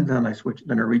 and then I switch.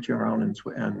 Then I reach around and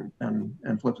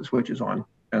flip the switches on,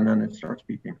 and then it starts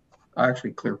beeping. I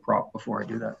actually clear prop before I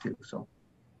do that too. So,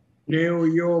 Neil,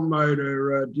 your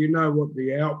motor, do you know what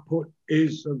the output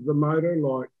is of the motor?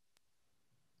 Like,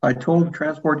 I told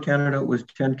Transport Canada it was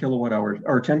 10 kilowatt hours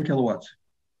or 10 kilowatts.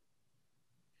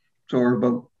 So we're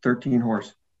about 13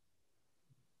 horse.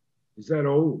 is that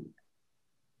all?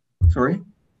 Sorry?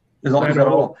 Is that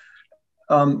all?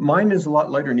 Mine is a lot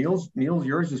lighter. Neil's,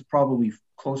 yours is probably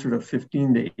closer to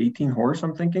 15 to 18 horse,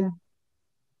 I'm thinking.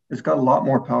 It's got a lot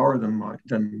more power than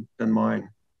mine.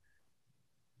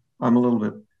 I'm a little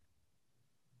bit.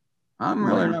 I'm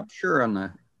really not sure on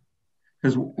that.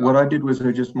 Because what I did was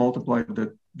I just multiplied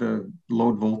the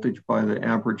load voltage by the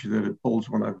amperage that it pulls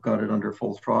when I've got it under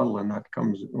full throttle, and that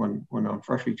comes when on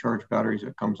freshly charged batteries,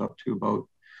 it comes up to about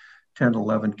 10,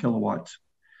 11 kilowatts.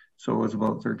 So it's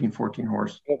about 13, 14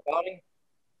 horse.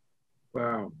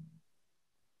 Wow.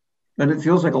 And it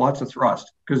feels like lots of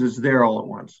thrust because it's there all at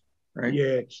once, right? Yeah,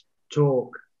 it's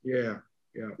torque. Yeah.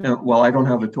 Well, I don't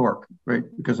have the torque, right?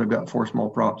 Because I've got 4 small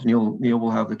props. Neil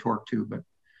will have the torque too, but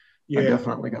I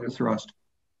definitely got the thrust.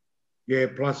 Yeah,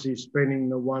 plus he's spinning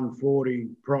the 140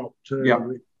 prop too,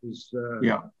 which is going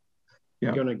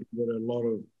to give it a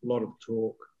lot of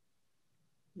torque.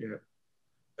 Yeah.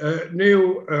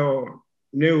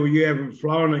 Neil, you haven't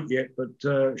flown it yet,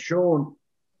 but Sean,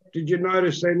 did you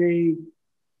notice any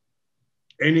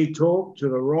torque to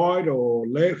the right or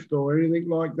left or anything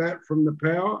like that from the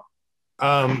power?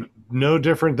 No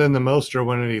different than the Mostra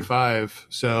 185.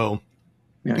 So,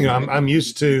 I'm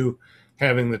used to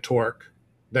having the torque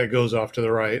that goes off to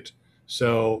the right.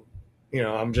 So,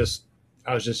 I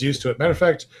was just used to it. Matter of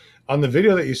fact, on the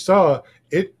video that you saw,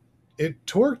 it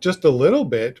torqued just a little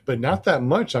bit, but not that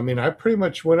much. I mean, I pretty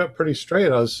much went up pretty straight.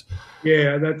 That's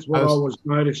what I was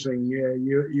noticing. Yeah,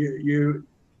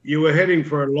 you were heading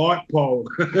for a light pole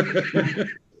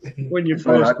when you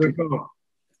first took off.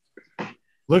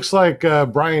 Looks like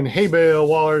Brian Haybale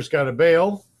Waller's got a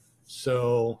bail.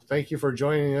 So thank you for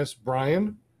joining us,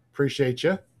 Brian. Appreciate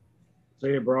you. See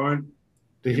you, Brian.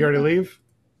 Did he already leave?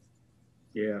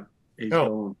 Yeah, he's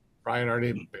gone. Brian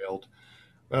already bailed.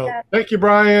 Well, thank you,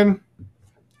 Brian.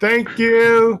 Thank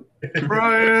you,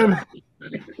 Brian. Like,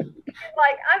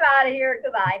 I'm out of here.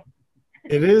 Goodbye.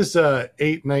 It is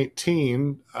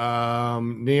 8:19.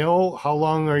 Neil, how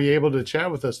long are you able to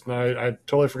chat with us tonight? I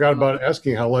totally forgot about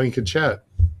asking how long you could chat.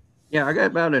 Yeah, I got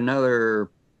about another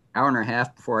hour and a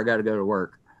half before I got to go to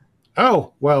work.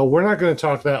 Oh, well, we're not going to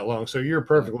talk that long, so you're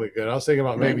perfectly good. I was thinking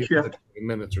about maybe 20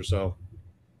 minutes or so.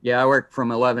 Yeah, I work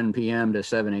from 11 p.m. to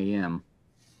 7 a.m.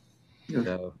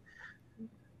 So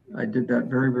I did that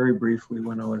very, very briefly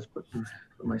when I was putting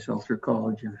myself through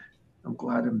college, and I'm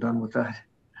glad I'm done with that.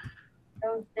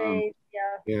 Those days,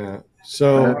 Yeah.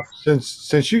 So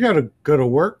since you got to go to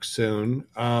work soon,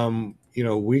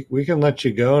 we can let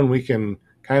you go and we can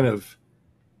kind of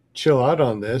chill out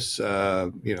on this.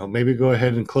 Maybe go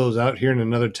ahead and close out here in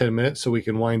another 10 minutes so we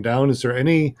can wind down. Is there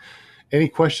any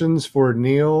questions for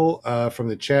Neil from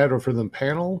the chat or from the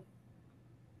panel?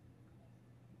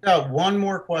 One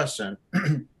more question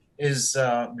is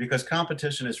because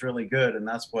competition is really good, and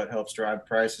that's what helps drive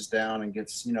prices down and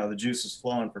gets the juices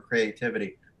flowing for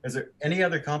creativity. Is there any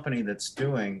other company that's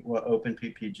doing what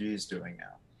OpenPPG is doing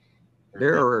now?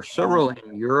 There are several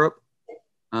in Europe,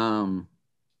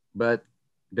 but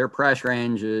their price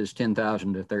range is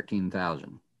 $10,000 to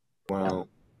 $13,000.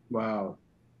 Wow.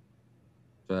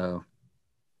 So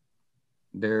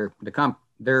the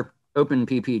their open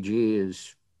PPG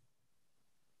is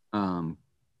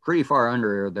pretty far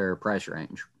under their price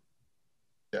range.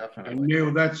 Definitely. And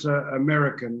Neil, that's an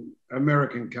American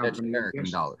company. That's American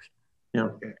yes? dollars. Yeah.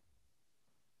 Okay.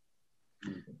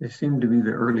 They seem to be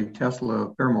the early Tesla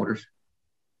paramotors.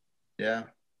 Yeah.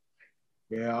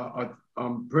 Yeah,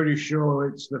 I'm pretty sure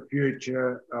it's the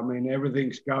future. I mean,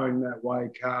 everything's going that way,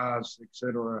 cars,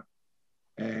 etc.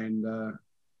 And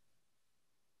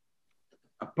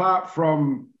apart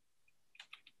from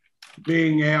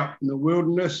being out in the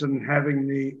wilderness and having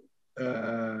the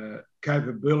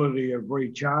capability of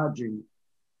recharging,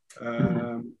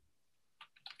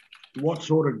 what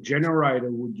sort of generator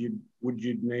would you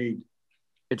need?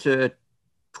 It's a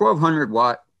 1200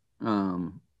 watt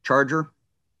charger.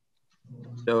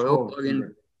 So it'll plug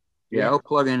in. Yeah, it'll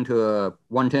plug into a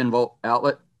 110 volt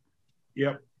outlet.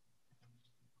 Yep.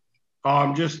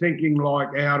 I'm just thinking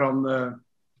like out in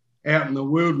the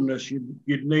wilderness,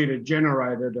 you'd need a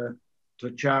generator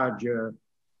to charge to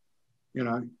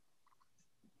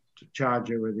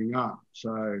charge everything up.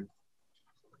 So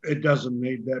it doesn't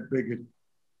need that big a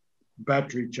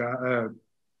battery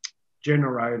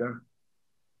generator.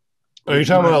 Are you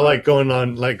talking about like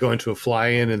going to a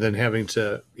fly-in and then having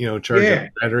to, charge up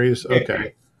batteries? Yeah.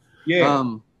 Okay.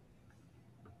 Yeah.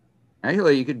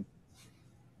 Actually, you could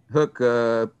hook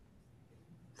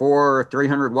 4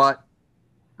 300 watt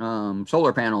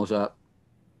solar panels up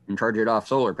and charge it off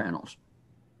solar panels.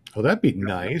 Oh, that'd be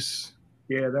nice.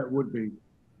 Yeah, that would be.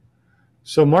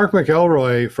 So Mark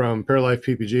McElroy from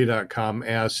ParaLifePPG.com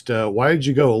asked, why did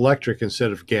you go electric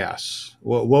instead of gas?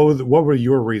 What were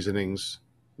your reasonings,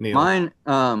 Neil? Mine,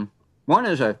 one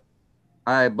is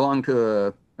I belong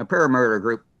to a paramotor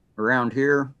group around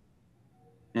here,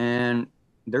 and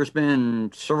there's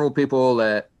been several people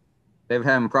that they've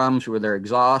had problems with their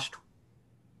exhaust.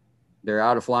 They're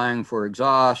out of flying for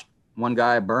exhaust. One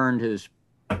guy burned his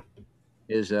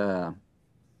paraglider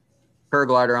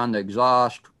on the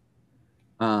exhaust.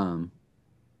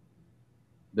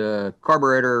 The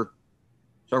carburetor,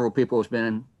 several people have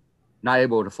been not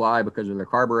able to fly because of their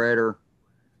carburetor.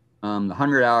 The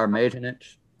 100-hour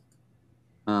maintenance.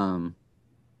 Like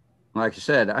I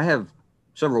said, I have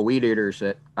several weed eaters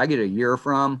that I get a year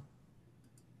from,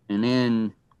 and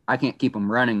then I can't keep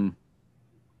them running,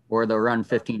 or they'll run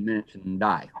 15 minutes and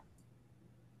die.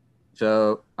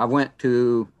 So I went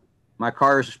to, my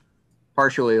car's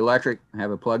partially electric, I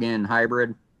have a plug-in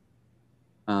hybrid.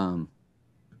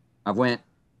 I've went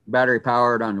battery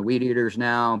powered on the weed eaters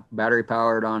now, battery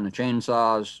powered on the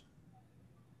chainsaws,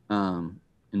 and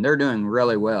they're doing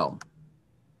really well.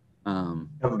 Have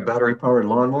a battery powered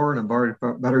lawnmower and a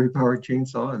battery powered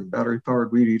chainsaw and battery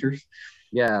powered weed eaters.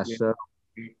 Yeah. So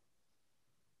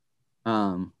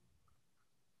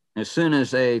as soon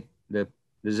as the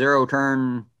zero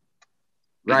turn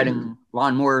riding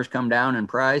lawnmowers come down in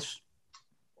price,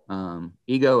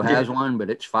 Ego has one, but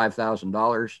it's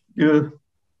 $5,000. Yeah.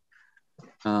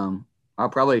 I'll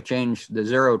probably change the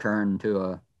zero turn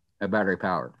to a battery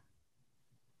powered.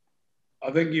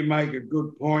 I think you make a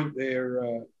good point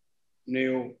there,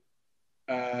 Neil.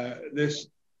 This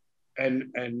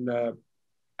and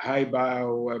Hay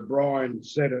Bale, Brian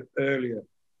said it earlier.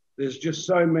 There's just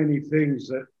so many things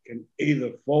that can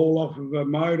either fall off of a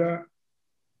motor,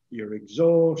 your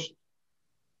exhaust,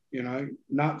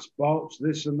 nuts, bolts,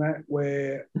 this and that,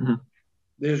 where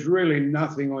there's really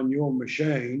nothing on your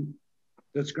machine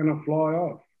that's going to fly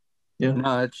off. Yeah.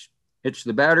 No, it's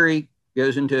the battery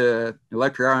goes into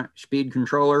electronic speed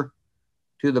controller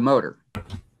to the motor.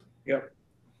 Yep.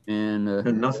 And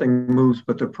nothing moves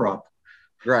but the prop.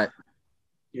 Right.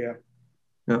 Yeah.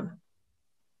 Yeah.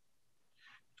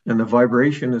 And the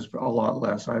vibration is a lot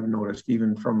less, I've noticed,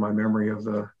 even from my memory of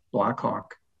the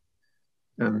Blackhawk.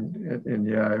 And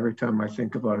yeah, every time I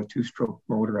think about a two-stroke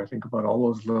motor, I think about all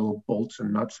those little bolts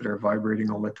and nuts that are vibrating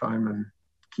all the time and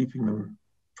keeping them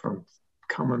from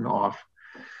coming off.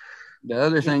 The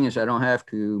other thing is I don't have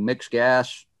to mix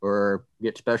gas or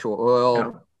get special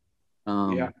oil.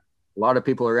 Yeah. A lot of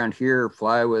people around here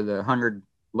fly with 100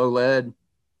 low lead,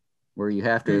 where you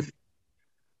have to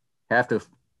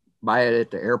buy it at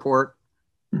the airport.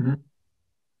 Mm-hmm.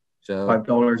 So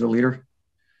 $5 a liter.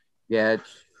 Yeah, it's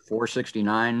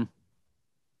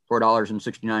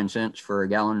 $4.69 for a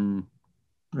gallon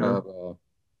of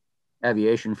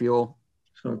aviation fuel.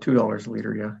 So $2 a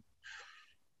liter, yeah.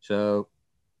 So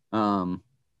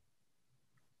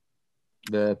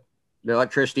the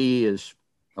electricity is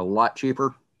a lot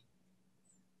cheaper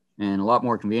and a lot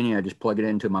more convenient. I just plug it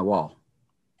into my wall.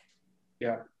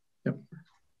 Yeah. Yep.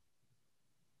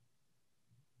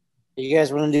 You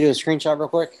guys want to do a screenshot real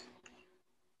quick?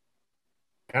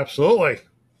 Absolutely.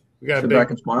 We got Sit a back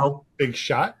and smile. big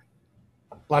shot.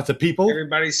 Lots of people.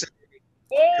 Everybody say,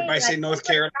 Yay, everybody say my North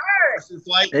favorite Carolina part. first in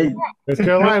flight. Hey, North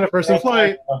Carolina, first in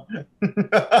flight.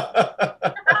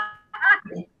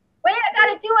 Wait, I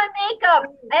gotta do my makeup.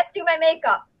 I have to do my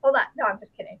makeup. Hold on. No, I'm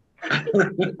just kidding.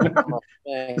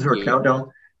 Thank is there a you.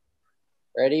 countdown?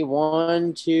 Ready?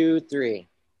 1, 2, 3.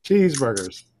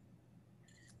 Cheeseburgers.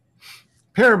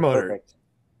 Paramotor. Perfect.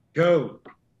 Go.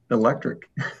 Electric.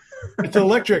 It's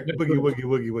electric. Boogie, woogie,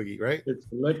 woogie, woogie, right? It's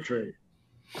electric.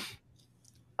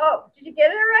 Oh, did you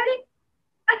get it already?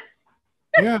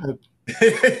 Yeah.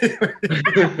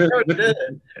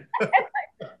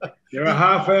 You're a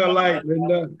half hour late,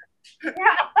 Linda.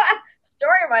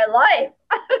 Story of my life.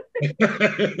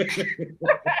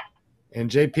 And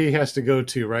JP has to go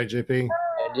too, right, JP?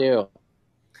 I do.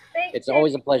 Thanks, It's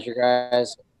always a pleasure,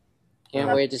 guys.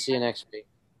 Can't wait to see you next week.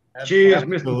 Cheers,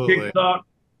 Absolutely. Mr. TikTok.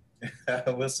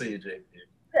 We'll see you,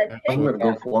 JP. I'm gonna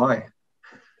go fly.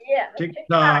 Yeah, the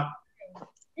TikTok.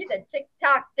 He's a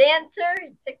TikTok dancer.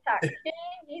 He's a TikTok king.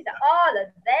 He's all of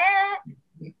that.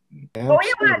 But we don't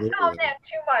want to tell him Absolutely. that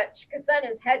too much because then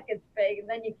his head gets big and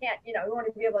then you can't, you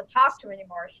won't be able to talk to him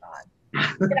anymore, Sean.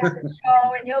 Get on the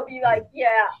show and he'll be like, yeah.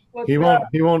 What's He up?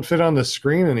 won't fit on the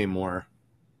screen anymore.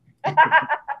 I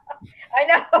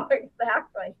know,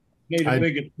 exactly. Need a I-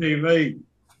 bigger TV.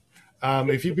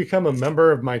 If you become a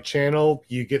member of my channel,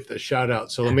 you get the shout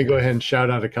out. So let me go ahead and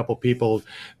shout out a couple people.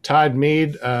 Todd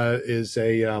Mead is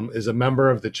a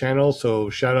member of the channel. So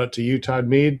shout out to you, Todd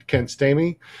Mead. Kent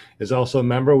Stamey is also a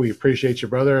member. We appreciate your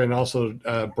brother. And also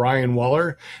Brian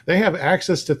Waller. They have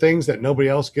access to things that nobody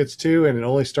else gets to. And it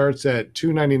only starts at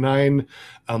 $2.99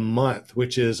 a month,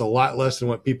 which is a lot less than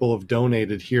what people have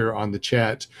donated here on the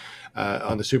chat.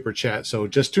 On the super chat. So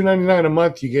just $2.99 a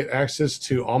month, you get access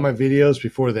to all my videos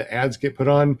before the ads get put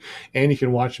on, and you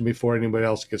can watch them before anybody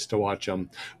else gets to watch them.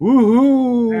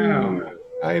 Woohoo! Wow.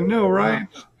 I know, right?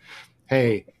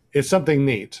 Hey, it's something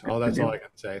neat. Oh, that's all I can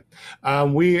say.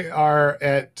 We are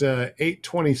at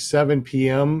 8:27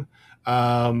 p.m.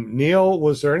 Neil,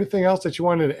 was there anything else that you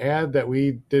wanted to add that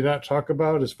we did not talk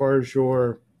about as far as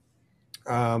your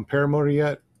paramotor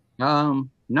yet?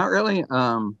 Not really.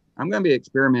 I'm going to be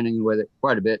experimenting with it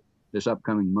quite a bit this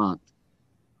upcoming month.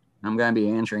 I'm going to be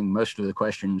answering most of the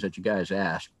questions that you guys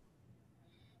asked.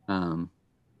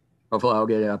 Hopefully I'll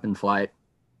get it up in flight.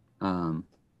 That's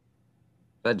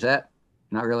that.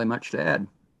 Not really much to add.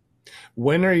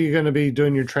 When are you going to be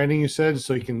doing your training, you said,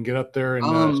 so you can get up there and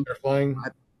start flying?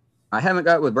 I haven't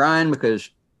got with Brian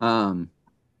because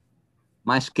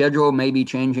my schedule may be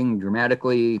changing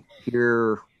dramatically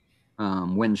here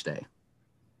Wednesday.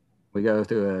 We go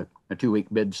through a 2-week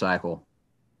bid cycle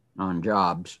on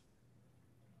jobs,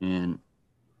 and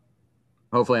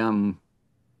hopefully I'm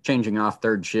changing off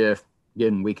third shift,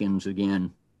 getting weekends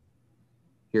again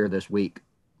here this week.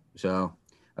 So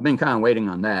I've been kind of waiting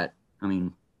on that. I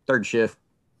mean, third shift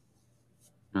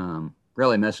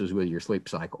really messes with your sleep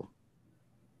cycle.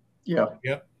 Yeah.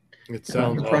 Yep. It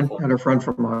sounds awful. Had a friend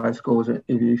from high school was an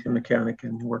aviation mechanic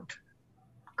and worked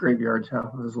graveyards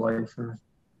half of his life.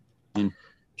 And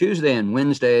Tuesday and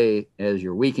Wednesday as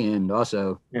your weekend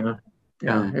also Yeah,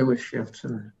 it was shifts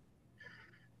and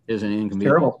is an inconvenience.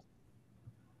 terrible.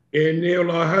 Yeah,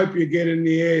 Neil, I hope you get in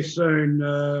the air soon.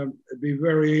 It'd be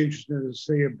very interesting to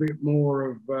see a bit more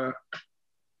of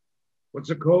what's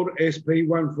it called?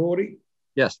 SP-140?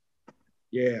 Yes.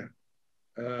 Yeah.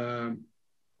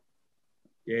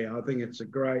 Yeah, I think it's a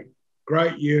great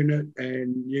unit,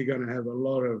 and you're going to have a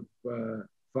lot of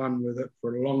fun with it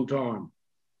for a long time.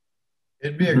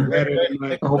 It'd be a great way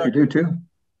to I hope you do too.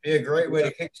 be a great way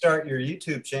to kickstart your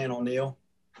YouTube channel, Neil.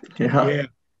 Yeah.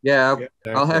 Yeah,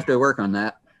 I'll have to work on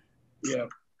that. yeah.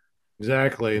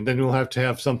 Exactly. And then we'll have to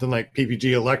have something like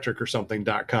PPG Electric or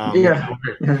something.com. Yeah.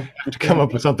 To come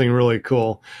up with something really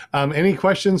cool. Any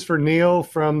questions for Neil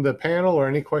from the panel or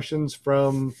any questions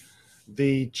from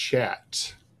the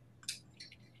chat?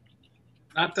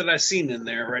 Not that I've seen in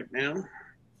there right now.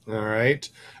 All right.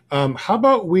 How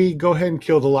about we go ahead and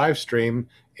kill the live stream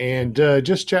and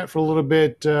just chat for a little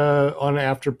bit on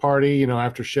after party,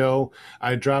 after show.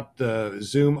 I dropped the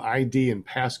Zoom ID and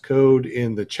passcode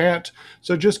in the chat.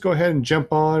 So just go ahead and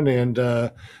jump on and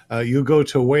you go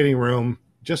to a waiting room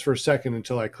just for a second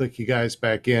until I click you guys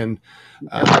back in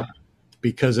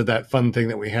because of that fun thing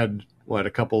that we had, a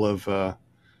couple of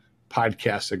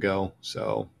podcasts ago.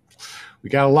 So we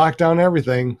got to lock down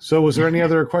everything. So was there any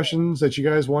other questions that you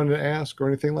guys wanted to ask or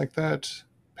anything like that,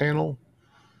 panel?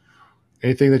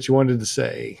 Anything that you wanted to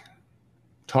say,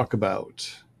 talk about,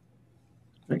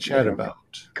 chat about?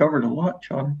 Covered a lot,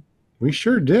 Sean. We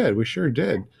sure did. We sure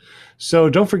did. So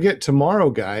don't forget tomorrow,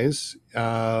 guys.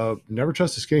 Never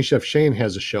Trust the Skinny Chef. Shane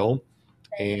has a show,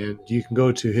 and you can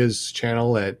go to his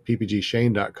channel at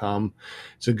ppgshane.com.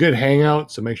 It's a good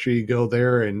hangout, so make sure you go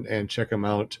there and check him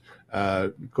out.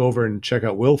 Go over and check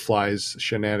out Will Fly's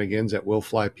shenanigans at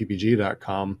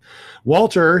willflyppg.com.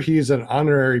 Walter, he's an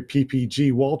honorary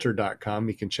ppgwalter.com.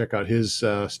 You can check out his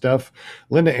stuff.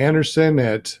 Linda Anderson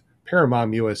at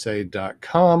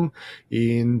ParamountUSA.com.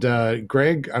 And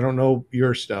Greg, I don't know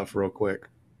your stuff real quick.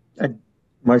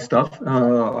 My stuff?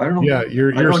 I don't know. Yeah,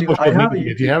 your social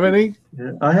media. Do you have any?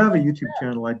 Yeah, I have a YouTube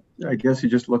channel. I guess you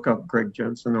just look up Greg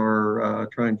Jensen or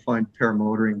try and find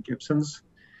Paramotoring Gibsons,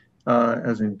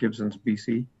 as in Gibsons,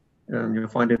 BC. And you'll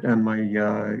find it. And my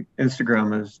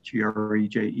Instagram is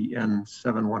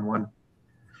GREJEN711.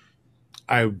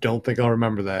 I don't think I'll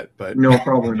remember that, but no,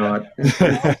 probably not. It's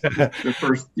the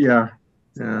first, yeah.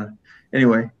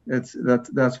 Anyway, that's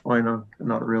fine. I'm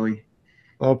not really.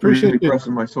 Well, appreciate really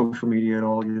pressing my social media at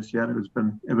all just yet. It's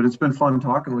been fun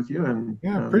talking with you, and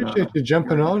appreciate you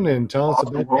jumping on and telling us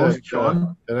about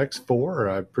that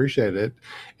X4. I appreciate it,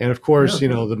 and of course,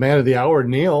 the man of the hour,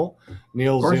 Neil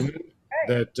Zeman,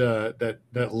 that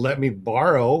let me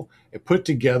borrow and put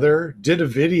together, did a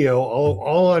video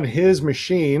all on his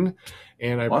machine.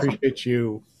 And I appreciate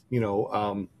you,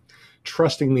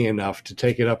 trusting me enough to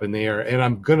take it up in the air. And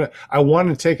I want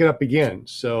to take it up again.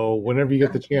 So whenever you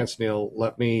get the chance, Neil,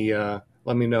 let me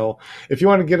know. If you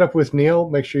want to get up with Neil,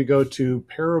 make sure you go to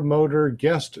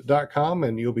paramotorguest.com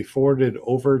and you'll be forwarded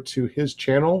over to his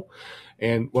channel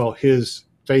and his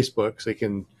Facebook, so you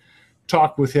can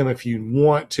talk with him if you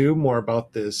want to more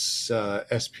about this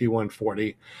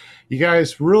SP140. You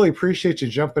guys, really appreciate you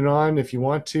jumping on. If you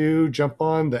want to jump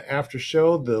on the after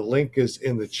show, the link is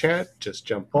in the chat. Just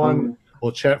jump on.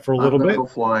 We'll chat for a little bit. Go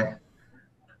fly.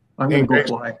 I'm going to go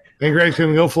fly. And Greg's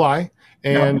going to go fly.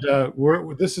 And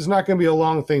this is not going to be a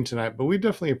long thing tonight, but we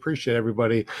definitely appreciate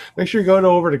everybody. Make sure you go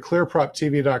over to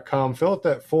clearproptv.com, fill out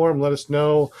that form, let us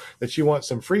know that you want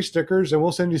some free stickers, and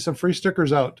we'll send you some free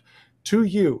stickers out to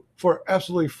you for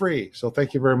absolutely free. So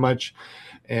thank you very much,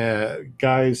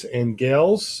 guys and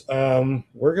gals.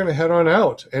 We're going to head on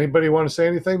out. Anybody want to say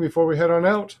anything before we head on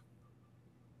out?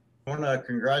 I want to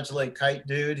congratulate Kite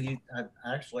Dude. I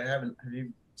actually haven't. Have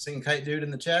you seen Kite Dude in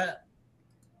the chat?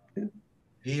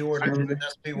 He ordered an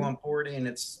SP140 and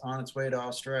it's on its way to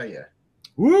Australia.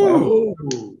 Woo!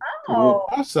 Oh.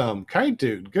 Awesome. Kite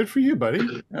Dude. Good for you,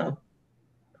 buddy. Yeah.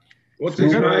 What's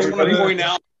his name? I just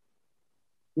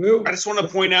want to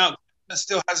point out that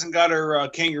still hasn't got her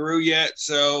kangaroo yet,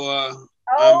 so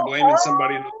I'm blaming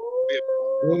somebody.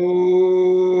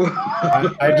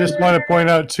 I just want to point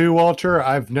out too, Walter,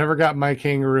 I've never got my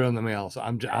kangaroo in the mail, so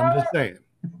I'm just saying.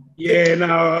 Yeah,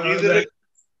 no. You're the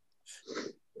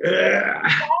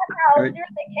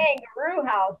kangaroo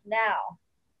house now.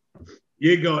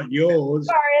 You got yours.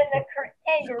 You are in the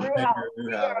kangaroo house.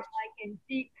 We are like in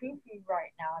deep cuckoo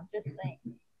right now. I'm just saying.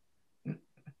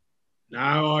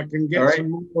 No, I can get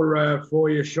some more for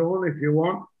you, Sean, if you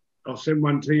want. I'll send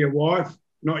one to your wife,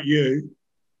 not you.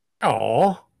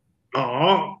 Oh.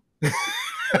 Oh.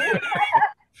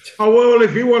 Well,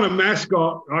 if you want a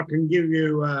mascot, I can give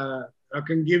you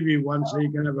one so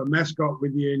you can have a mascot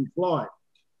with you in flight.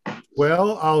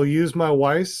 Well, I'll use my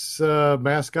wife's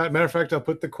mascot. Matter of fact, I'll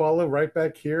put the koala right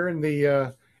back here in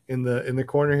the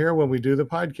corner here when we do the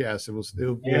podcast, and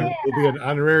it'll be an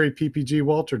honorary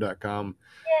ppgwalter.com.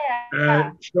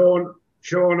 Yeah. Sean,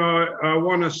 I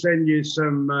want to send you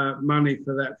some money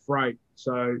for that freight.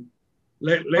 So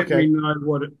let me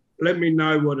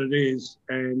know what it is,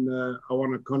 and I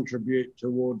want to contribute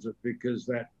towards it because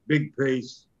that big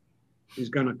piece is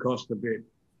going to cost a bit.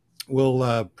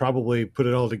 We'll probably put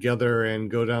it all together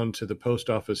and go down to the post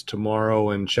office tomorrow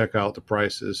and check out the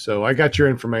prices. So I got your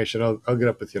information. I'll get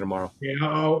up with you tomorrow.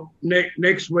 Yeah,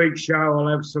 next week's show I'll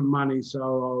have some money, so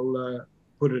I'll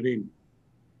put it in.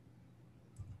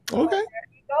 Okay. There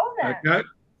you go then. Okay.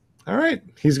 All right.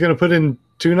 He's going to put in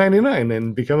 $2.99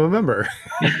 and become a member.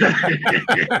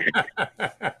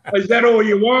 Is that all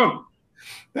you want?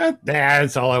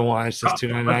 That's all I want. It's just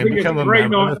 $2.99. Become a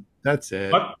member. That's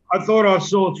it. I thought I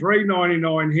saw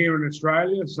 $3.99 here in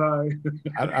Australia, so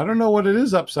I don't know what it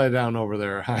is upside down over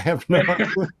there. I have no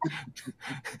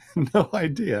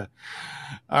idea.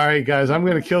 All right, guys, I'm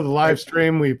going to kill the live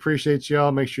stream. We appreciate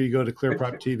y'all. Make sure you go to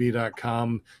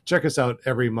clearproptv.com. Check us out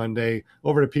every Monday.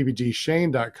 Over to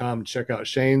ppgshane.com. Check out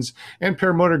Shane's and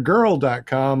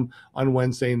paramotorgirl.com on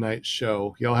Wednesday night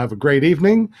show. Y'all have a great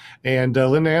evening. And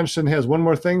Linda Anderson has one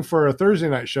more thing for a Thursday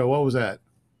night show. What was that?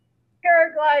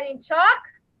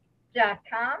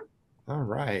 Paraglidingtalk.com. All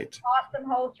right. Awesome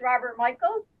host Robert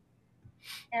Michaels.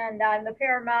 And I'm the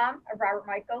paramount of Robert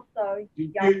Michael. So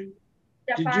Did y'all you,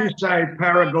 step did on you say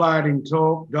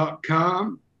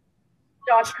paraglidingtalk.com?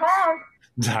 .com.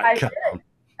 I did.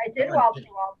 I did,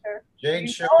 Walter. Jade You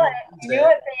Show. know it. You knew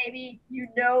it, baby. You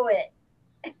know it.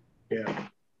 Yeah.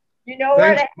 You know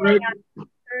where Thanks, to hang Greg. on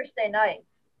Thursday night.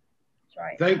 That's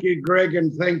right. Thank you, Greg,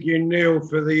 and thank you, Neil,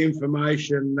 for the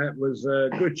information. That was a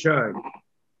good show.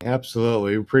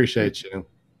 Absolutely. Appreciate you.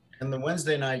 And the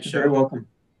Wednesday night You're very show. welcome.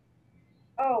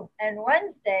 Oh, and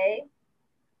Wednesday,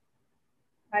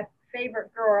 my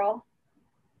favorite girl.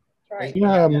 That's right.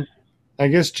 Yeah, I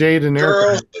guess Jade and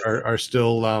Eric Girl. are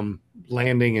still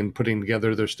landing and putting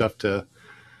together their stuff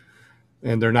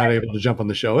and they're not able to jump on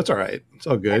the show. It's all right. It's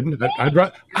all good.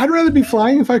 I'd rather be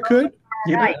flying if I could.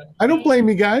 Night. I don't blame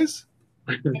you guys.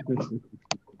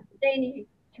 Shaney,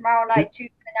 tomorrow night,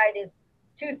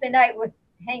 Tuesday night with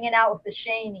hanging out with the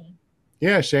Shaney.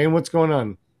 Yeah, Shane, what's going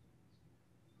on?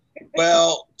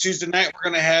 Well, Tuesday night we're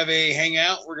gonna have a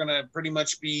hangout. We're gonna pretty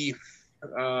much be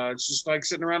it's just like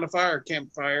sitting around a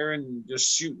campfire, and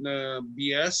just shooting a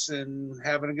BS and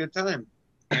having a good time.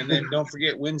 And then don't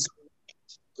forget Wednesday,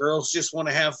 girls just want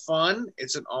to have fun.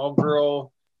 It's an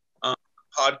all-girl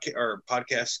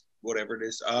podcast, whatever it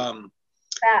is.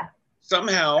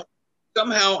 Somehow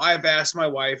I've asked my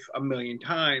wife a million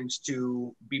times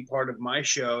to be part of my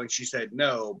show, and she said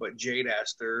no, but Jade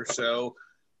asked her. So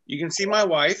you can see my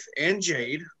wife and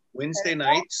Jade Wednesday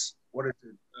nights. What is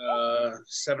it?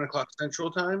 7 o'clock Central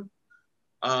Time.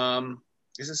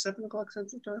 Is it 7 o'clock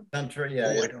Central Time? Central, yeah.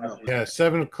 I don't know. Yeah,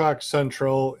 7 o'clock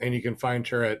Central, and you can find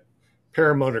her at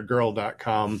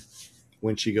paramotorgirl.com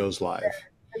when she goes live.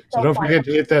 So don't forget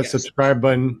to hit that subscribe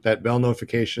button, that bell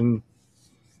notification.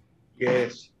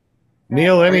 Yes.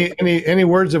 Neil, any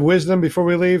words of wisdom before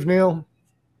we leave, Neil?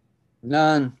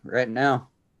 None right now.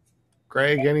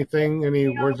 Greg, anything? Any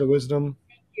words of wisdom?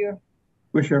 Thank you.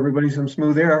 Wish everybody some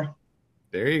smooth air.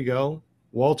 There you go.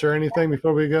 Walter, anything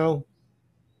before we go?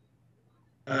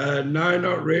 No,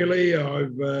 not really.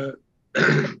 I've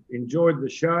enjoyed the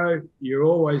show. You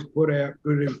always put out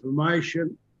good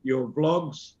information, your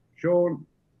vlogs, Sean.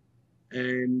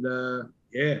 And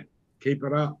yeah, keep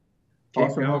it up. Keep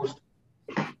Awesome going. host.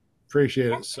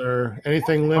 Appreciate it, sir.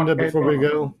 Anything, Linda, before we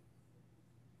go?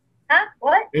 Huh?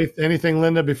 What? Anything,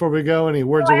 Linda, before we go? Any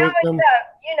words I of always wisdom? have,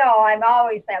 I'm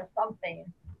always have something.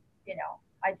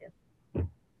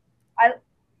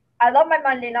 I love my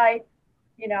Monday nights.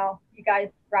 You guys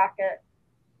rock it.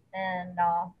 And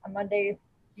on Mondays,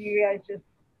 you guys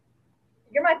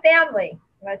you're my family.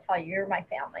 I'm going to tell you, you're my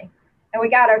family. And we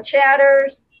got our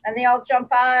chatters, and they all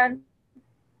jump on,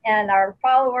 and our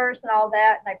followers and all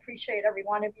that. And I appreciate every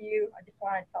one of you. I just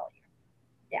want to tell you.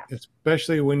 Yeah.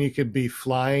 Especially when you could be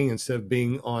flying instead of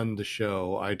being on the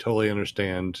show. I totally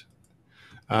understand.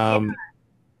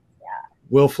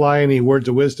 Will Fly, any words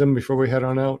of wisdom before we head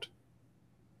on out?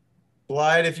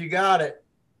 Fly it if you got it.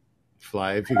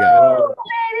 Fly if you got it. Woo,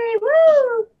 baby,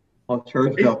 woo! All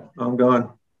charged up. I'm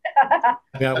gone.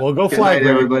 Yeah, well, go Good fly, night,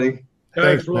 Greg. everybody.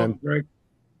 Thanks, a man. lot, Greg.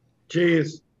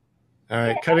 Cheers. All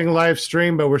right, cutting live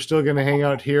stream, but we're still going to hang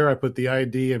out here. I put the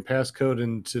ID and passcode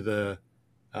into the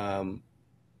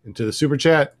super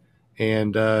chat,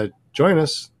 and join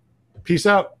us. Peace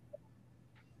out.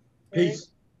 Peace.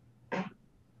 All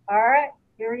right,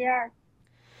 here we are.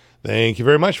 Thank you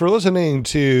very much for listening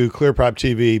to ClearProp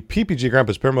TV, PPG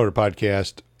Grandpa's Paramotor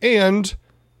Podcast, and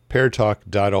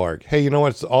ParaTalk.org. Hey, you know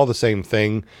what? It's all the same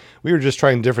thing. We were just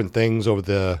trying different things over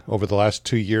the last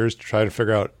 2 years to try to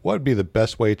figure out what would be the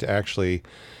best way to actually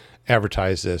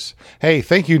advertise this. Hey,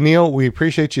 thank you, Neil. We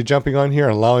appreciate you jumping on here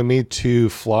and allowing me to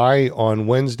fly on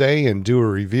Wednesday and do a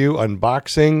review,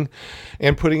 unboxing,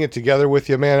 and putting it together with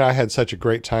you. Man, I had such a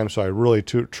great time, so I really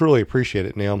truly appreciate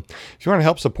it, Neil. If you want to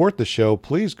help support the show,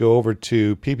 please go over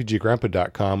to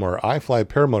ppggrandpa.com or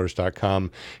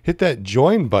iflyparamotors.com, hit that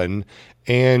join button,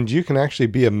 and you can actually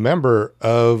be a member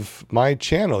of my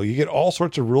channel. You get all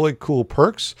sorts of really cool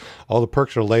perks. All the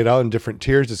perks are laid out in different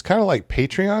tiers. It's kind of like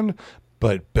Patreon,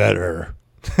 but better.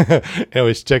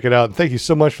 Anyways, check it out. And thank you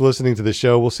so much for listening to the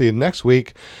show. We'll see you next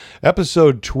week,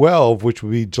 episode 12, which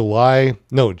will be July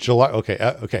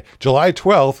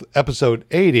 12th, episode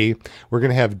 80. We're going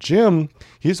to have Jim.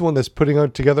 He's the one that's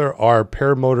putting together our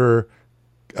paramotor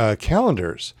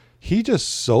calendars. He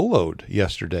just soloed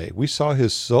yesterday. We saw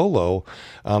his solo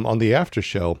on the after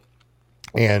show.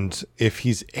 And if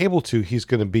he's able to, he's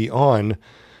going to be on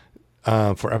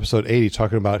for episode 80,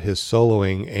 talking about his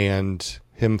soloing and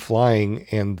him flying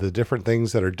and the different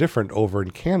things that are different over in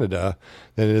Canada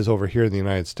than it is over here in the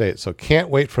United States. So can't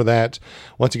wait for that.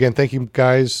 Once again, thank you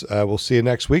guys. We'll see you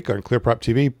next week on ClearProp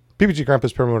TV, PPG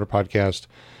Grandpa's Paramotor Podcast,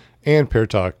 and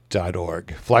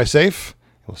paratalk.org. Fly safe.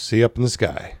 We'll see you up in the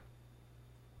sky.